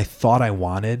 And what I thought I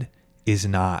wanted is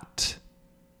not,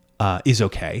 is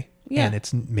okay. Yeah. And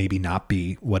it's maybe not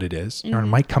be what it is, or it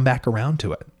might come back around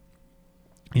to it.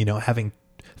 Having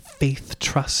faith,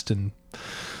 trust, and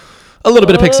a little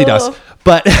bit of pixie dust,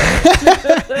 but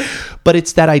but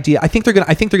it's that idea. I think they're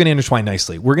gonna intertwine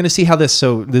nicely. We're gonna see how this.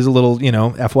 So there's a little,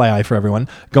 FYI for everyone,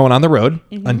 going on the road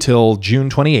until June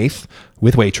 28th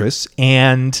with Waitress,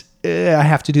 and I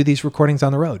have to do these recordings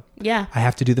on the road. Yeah, I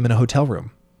have to do them in a hotel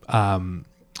room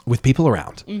with people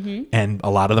around, and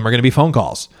a lot of them are gonna be phone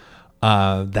calls.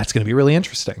 That's gonna be really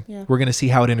interesting. Yeah. We're gonna see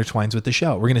how it intertwines with the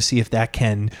show. We're gonna see if that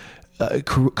can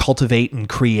cultivate and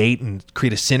create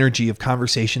a synergy of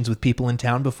conversations with people in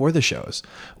town before the shows.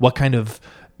 What kind of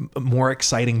more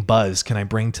exciting buzz can I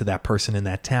bring to that person in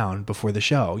that town before the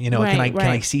show? Can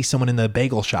I see someone in the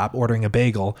bagel shop ordering a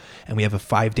bagel, and we have a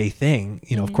 5-day thing?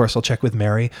 Of course, I'll check with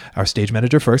Mary, our stage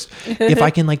manager, first, if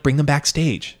I can bring them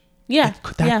backstage. Yeah,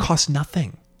 that costs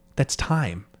nothing. That's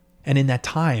time, and in that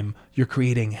time, you're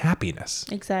creating happiness.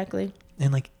 Exactly.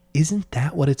 And isn't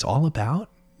that what it's all about?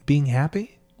 Being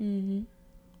happy. Mm-hmm.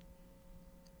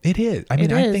 It is. I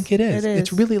think it is.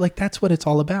 It's really that's what it's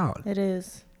all about. It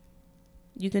is.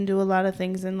 You can do a lot of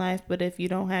things in life, but if you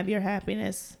don't have your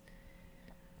happiness,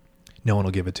 No one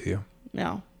will give it to you.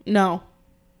 no.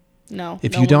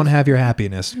 If you don't have your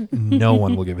happiness, no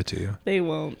one will give it to you. They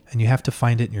won't. And you have to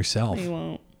find it in yourself. They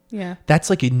won't. Yeah. That's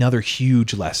like another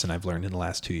huge lesson I've learned in the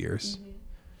last 2 years.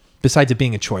 Besides it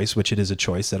being a choice, which it is a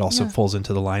choice, that also falls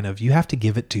into the line of you have to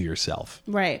give it to yourself.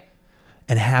 Right.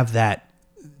 And have that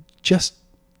just,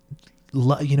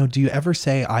 do you ever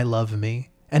say, I love me?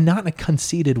 And not in a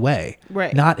conceited way.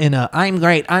 Right. Not in a, I'm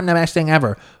great, I'm the best thing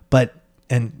ever. But,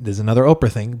 and there's another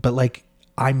Oprah thing, but like,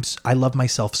 I love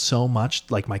myself so much,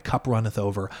 like my cup runneth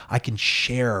over. I can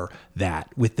share that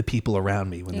with the people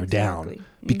around me when they're down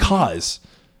because,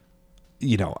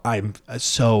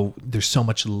 there's so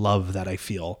much love that I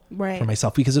feel for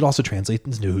myself, because it also translates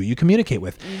into who you communicate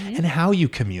with and how you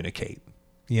communicate,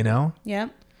 Yeah.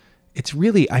 It's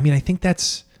really, I think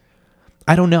that's,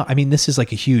 I don't know. This is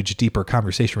like a huge, deeper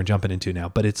conversation we're jumping into now,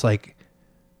 but it's like,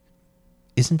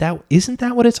 isn't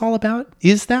that what it's all about?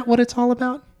 Is that what it's all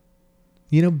about?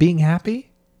 Being happy?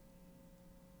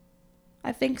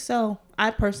 I think so.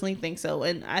 I personally think so.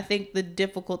 And I think the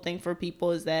difficult thing for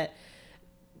people is that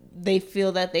they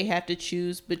feel that they have to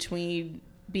choose between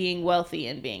being wealthy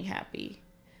and being happy,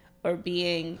 or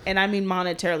being, and I mean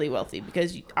monetarily wealthy,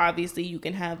 because obviously you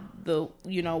can have the,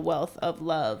 wealth of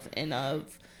love and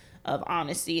of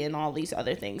honesty and all these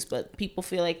other things, but people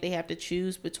feel like they have to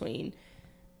choose between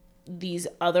these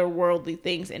otherworldly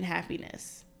things and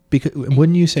happiness. Because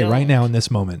wouldn't you say right now in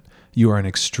this moment, you are an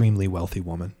extremely wealthy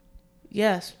woman?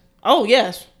 Yes. Oh,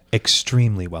 yes.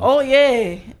 Extremely wealthy. Oh,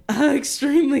 yeah.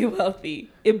 Extremely wealthy.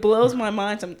 It blows my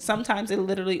mind. Sometimes it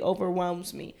literally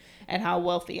overwhelms me at how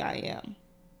wealthy I am,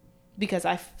 because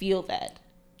I feel that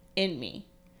in me.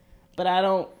 But I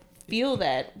don't feel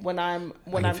that when I'm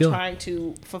trying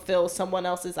to fulfill someone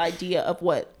else's idea of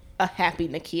what a happy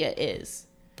Nakia is.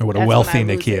 Or what a wealthy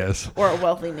Nakia is. Or a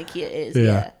wealthy Nakia is,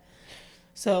 yeah.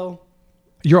 So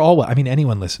you're all,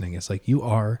 anyone listening is like, you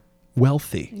are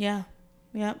wealthy. Yeah.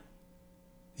 Yep.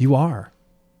 You are.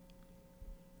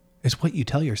 It's what you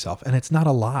tell yourself. And it's not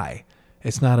a lie.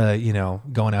 It's not a,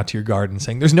 going out to your garden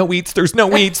saying, there's no weeds, there's no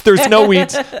weeds, there's no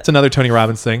weeds. It's another Tony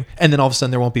Robbins thing. And then all of a sudden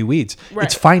there won't be weeds. Right.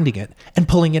 It's finding it and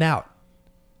pulling it out.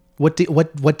 What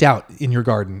doubt in your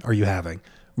garden are you having?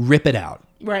 Rip it out.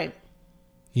 Right.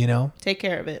 Take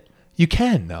care of it. You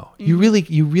can, though. You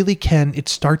really can. It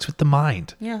starts with the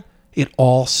mind. Yeah. It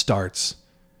all starts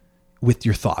with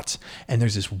your thoughts. And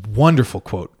there's this wonderful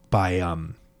quote by,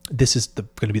 this is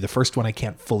going to be the first one I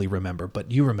can't fully remember,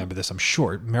 but you remember this, I'm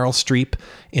sure. Meryl Streep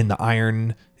in the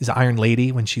Iron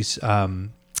Lady, when she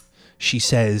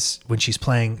says, when she's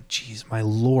playing, geez, my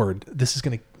Lord, this is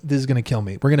going to kill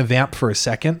me. We're going to vamp for a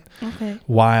second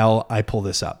while I pull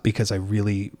this up, because I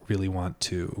really, really want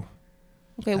to.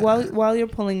 Okay, while you're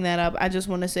pulling that up, I just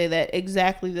want to say that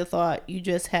exactly the thought you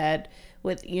just had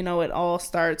with, it all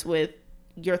starts with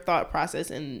your thought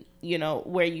process and,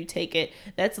 where you take it.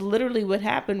 That's literally what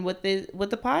happened with the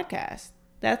podcast.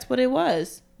 That's what it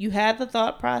was. You had the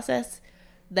thought process,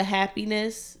 the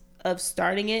happiness of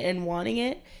starting it and wanting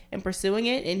it and pursuing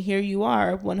it, and here you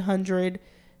are 100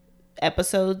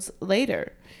 episodes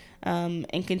later.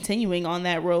 And continuing on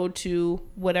that road to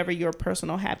whatever your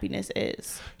personal happiness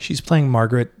is. She's playing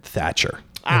Margaret Thatcher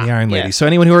in The Iron Lady. So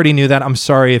anyone who already knew that, I'm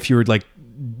sorry if you were like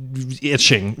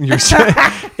itching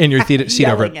in your seat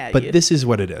over it. But this is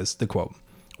what it is, the quote.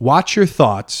 Watch your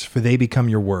thoughts, for they become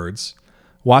your words.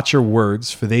 Watch your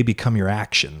words, for they become your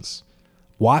actions.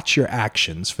 Watch your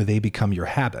actions, for they become your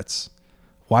habits.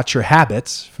 Watch your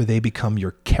habits, for they become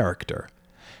your character.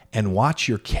 And watch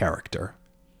your character,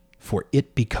 for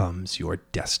it becomes your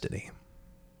destiny.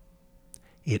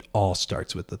 It all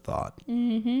starts with the thought.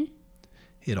 Mm-hmm.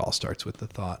 It all starts with the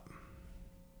thought.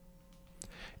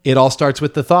 It all starts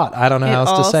with the thought. I don't know how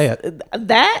else to say it.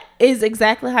 That is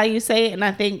exactly how you say it, and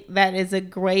I think that is a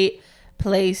great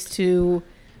place to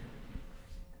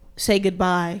say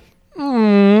goodbye.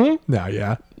 No,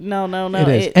 yeah. No. It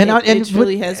is. It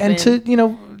really has been.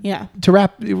 And to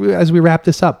wrap, as we wrap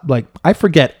this up, like, I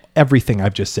forget everything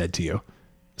I've just said to you.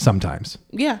 Sometimes.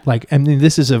 Yeah.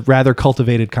 This is a rather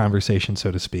cultivated conversation, so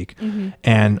to speak. Mm-hmm.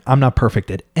 And I'm not perfect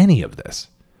at any of this.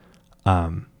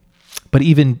 But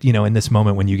even, in this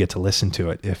moment when you get to listen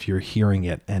to it, if you're hearing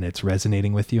it and it's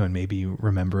resonating with you and maybe you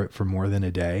remember it for more than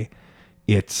a day,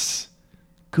 it's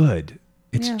good.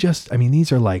 It's just,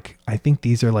 these are I think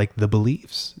these are the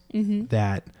beliefs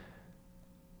that,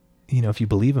 if you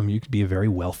believe them, you could be a very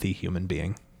wealthy human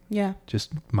being. Yeah.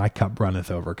 Just my cup runneth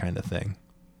over kind of thing.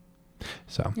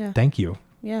 So thank you.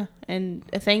 Yeah. And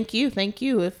thank you.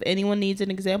 If anyone needs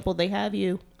an example, they have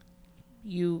you.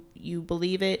 You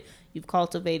believe it. You've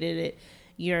cultivated it.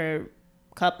 your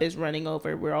cup is running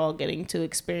over. We're all getting to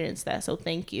experience that. So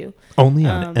thank you. Only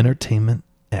on Entertainment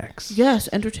X. Yes,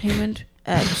 Entertainment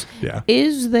X. Yeah.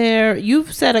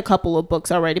 You've said a couple of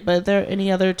books already, but are there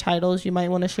any other titles you might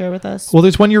want to share with us? Well,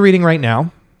 there's one you're reading right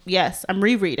now. Yes, I'm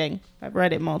rereading. I've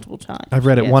read it multiple times. I've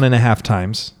read it Yes. 1.5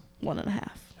 times.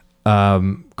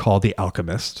 1.5. Called The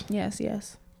Alchemist.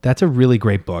 Yes. That's a really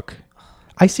great book.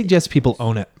 I suggest people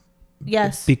own it.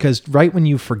 Yes. Because right when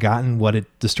you've forgotten what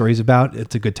the story's about,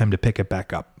 it's a good time to pick it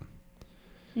back up.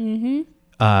 Mm-hmm.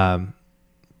 I'm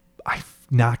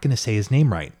not going to say his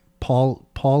name right. Paulo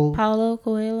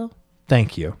Coelho.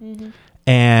 Thank you. Mm-hmm.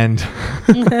 And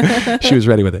she was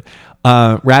ready with it.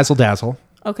 Razzle Dazzle.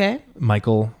 Okay.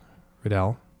 Michael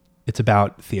Riddell. It's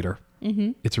about theater.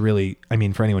 Mm-hmm. It's really, I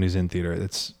mean, for anyone who's in theater,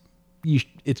 you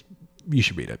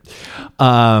should read it.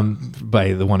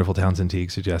 By the wonderful Townsend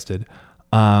Teague suggested.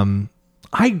 I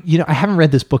haven't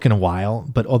read this book in a while,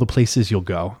 but All the Places You'll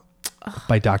Go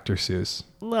by Dr. Seuss.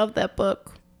 Love that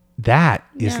book. That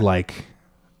is Yeah. like,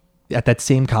 at that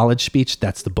same college speech,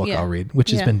 that's the book Yeah. I'll read,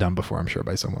 which has Yeah. been done before, I'm sure,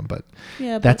 by someone, but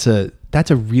Yeah, that's a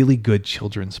really good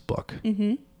children's book.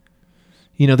 Mm-hmm.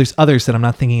 There's others that I'm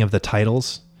not thinking of the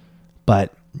titles,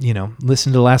 but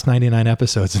listen to the last 99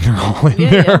 episodes and they're all in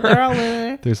there. Yeah, they're all in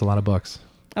there. There's a lot of books.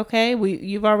 Okay,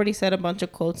 you've already said a bunch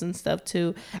of quotes and stuff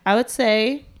too. I would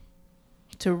say,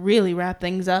 to really wrap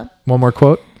things up, One more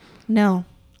quote. no.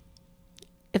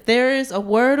 If there is a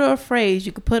word or a phrase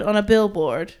you could put on a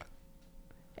billboard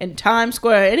in Times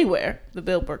Square, anywhere the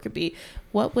billboard could be,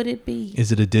 what would it be?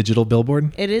 Is it a digital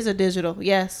billboard? It is a digital,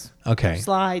 yes. Okay.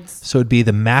 Slides. So it'd be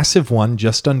the massive one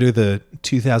just under the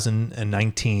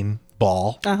 2019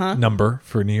 ball number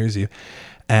for New Year's Eve.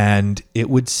 And it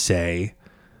would say,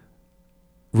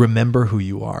 remember who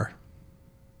you are.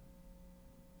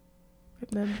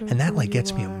 Remember And that who you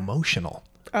gets me are. emotional.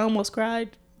 I almost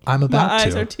cried. I'm about My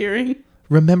eyes to. are tearing.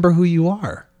 Remember who you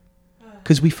are.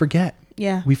 Because we forget.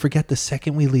 Yeah. We forget the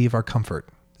second we leave our comfort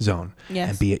zone. Yes.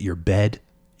 And be it your bed,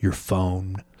 your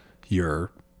phone,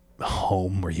 your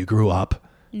home where you grew up,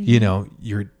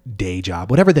 your day job,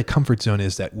 whatever the comfort zone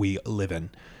is that we live in.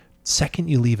 Second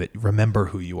you leave it, remember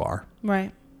who you are.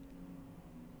 Right.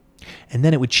 And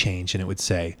then it would change and it would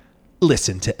say,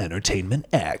 listen to Entertainment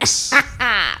X.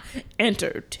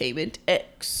 Entertainment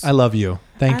X. I love you.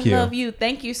 Thank you. I love you.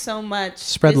 Thank you so much.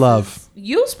 Spread love.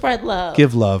 You spread love.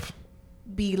 Give love.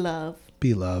 Be love.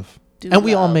 Be love. Do and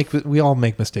we love. all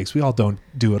make mistakes. We all don't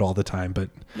do it all the time, but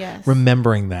Yes.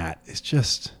 remembering that is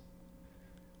just,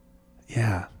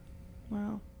 yeah.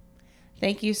 Wow.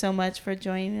 Thank you so much for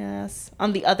joining us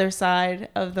on the other side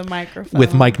of the microphone.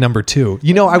 With mic number 2.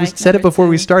 I mic said it number before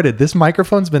we 2. started. This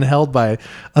microphone's been held by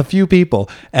a few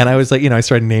people. And I was like, I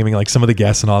started naming like some of the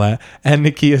guests and all that. And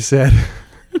Nakia said,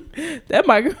 that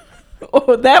microphone.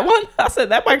 Oh, that one? I said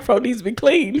that microphone needs to be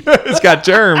clean. it's got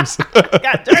germs.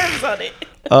 Got germs on it.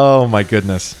 Oh my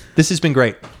goodness. This has been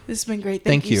great. This has been great.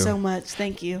 Thank Thank you you. so much.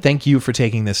 Thank you. Thank you for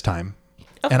taking this time.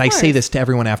 Of And I say course. this to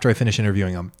everyone after I finish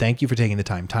interviewing them. Thank you for taking the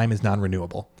time. Time is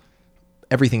non-renewable.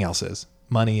 Everything else is.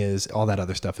 Money is. All that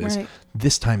other stuff is. Right.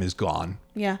 This time is gone.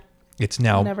 Yeah. It's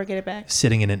now I'll never get it back.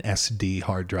 sitting in an SD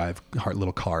hard drive,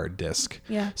 little card disk.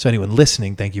 Yeah. So anyone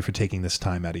listening, thank you for taking this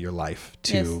time out of your life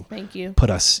to Yes, thank you.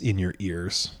 put us in your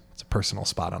ears. It's a personal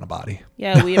spot on a body.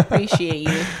 Yeah, we appreciate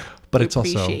you. But We it's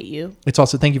also appreciate you. It's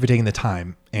also thank you for taking the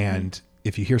time. And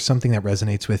if you hear something that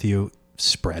resonates with you,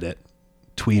 spread it,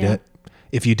 tweet Yeah. it.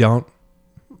 If you don't,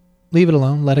 leave it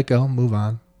alone, let it go, move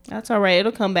on. That's all right.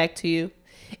 It'll come back to you.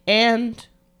 And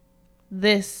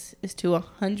this is to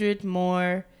 100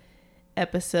 more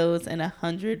episodes and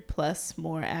 100 plus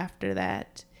more after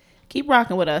that. Keep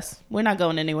rocking with us. We're not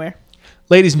going anywhere.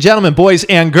 Ladies and gentlemen, boys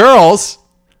and girls,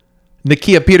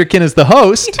 Nakia Peterkin is the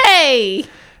host Hey!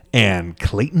 and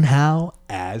Clayton Howe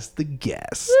as the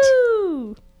guest.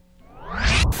 Woo!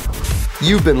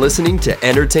 You've been listening to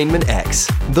Entertainment X,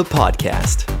 the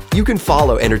podcast. You can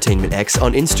follow Entertainment X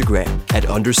on Instagram at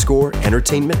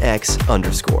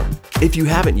 _EntertainmentX_. If you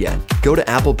haven't yet, go to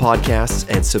Apple Podcasts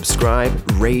and subscribe,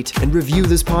 rate, and review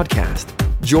this podcast.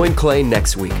 Join Clay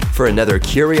next week for another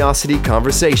curiosity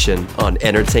conversation on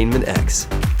Entertainment X.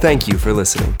 Thank you for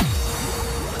listening.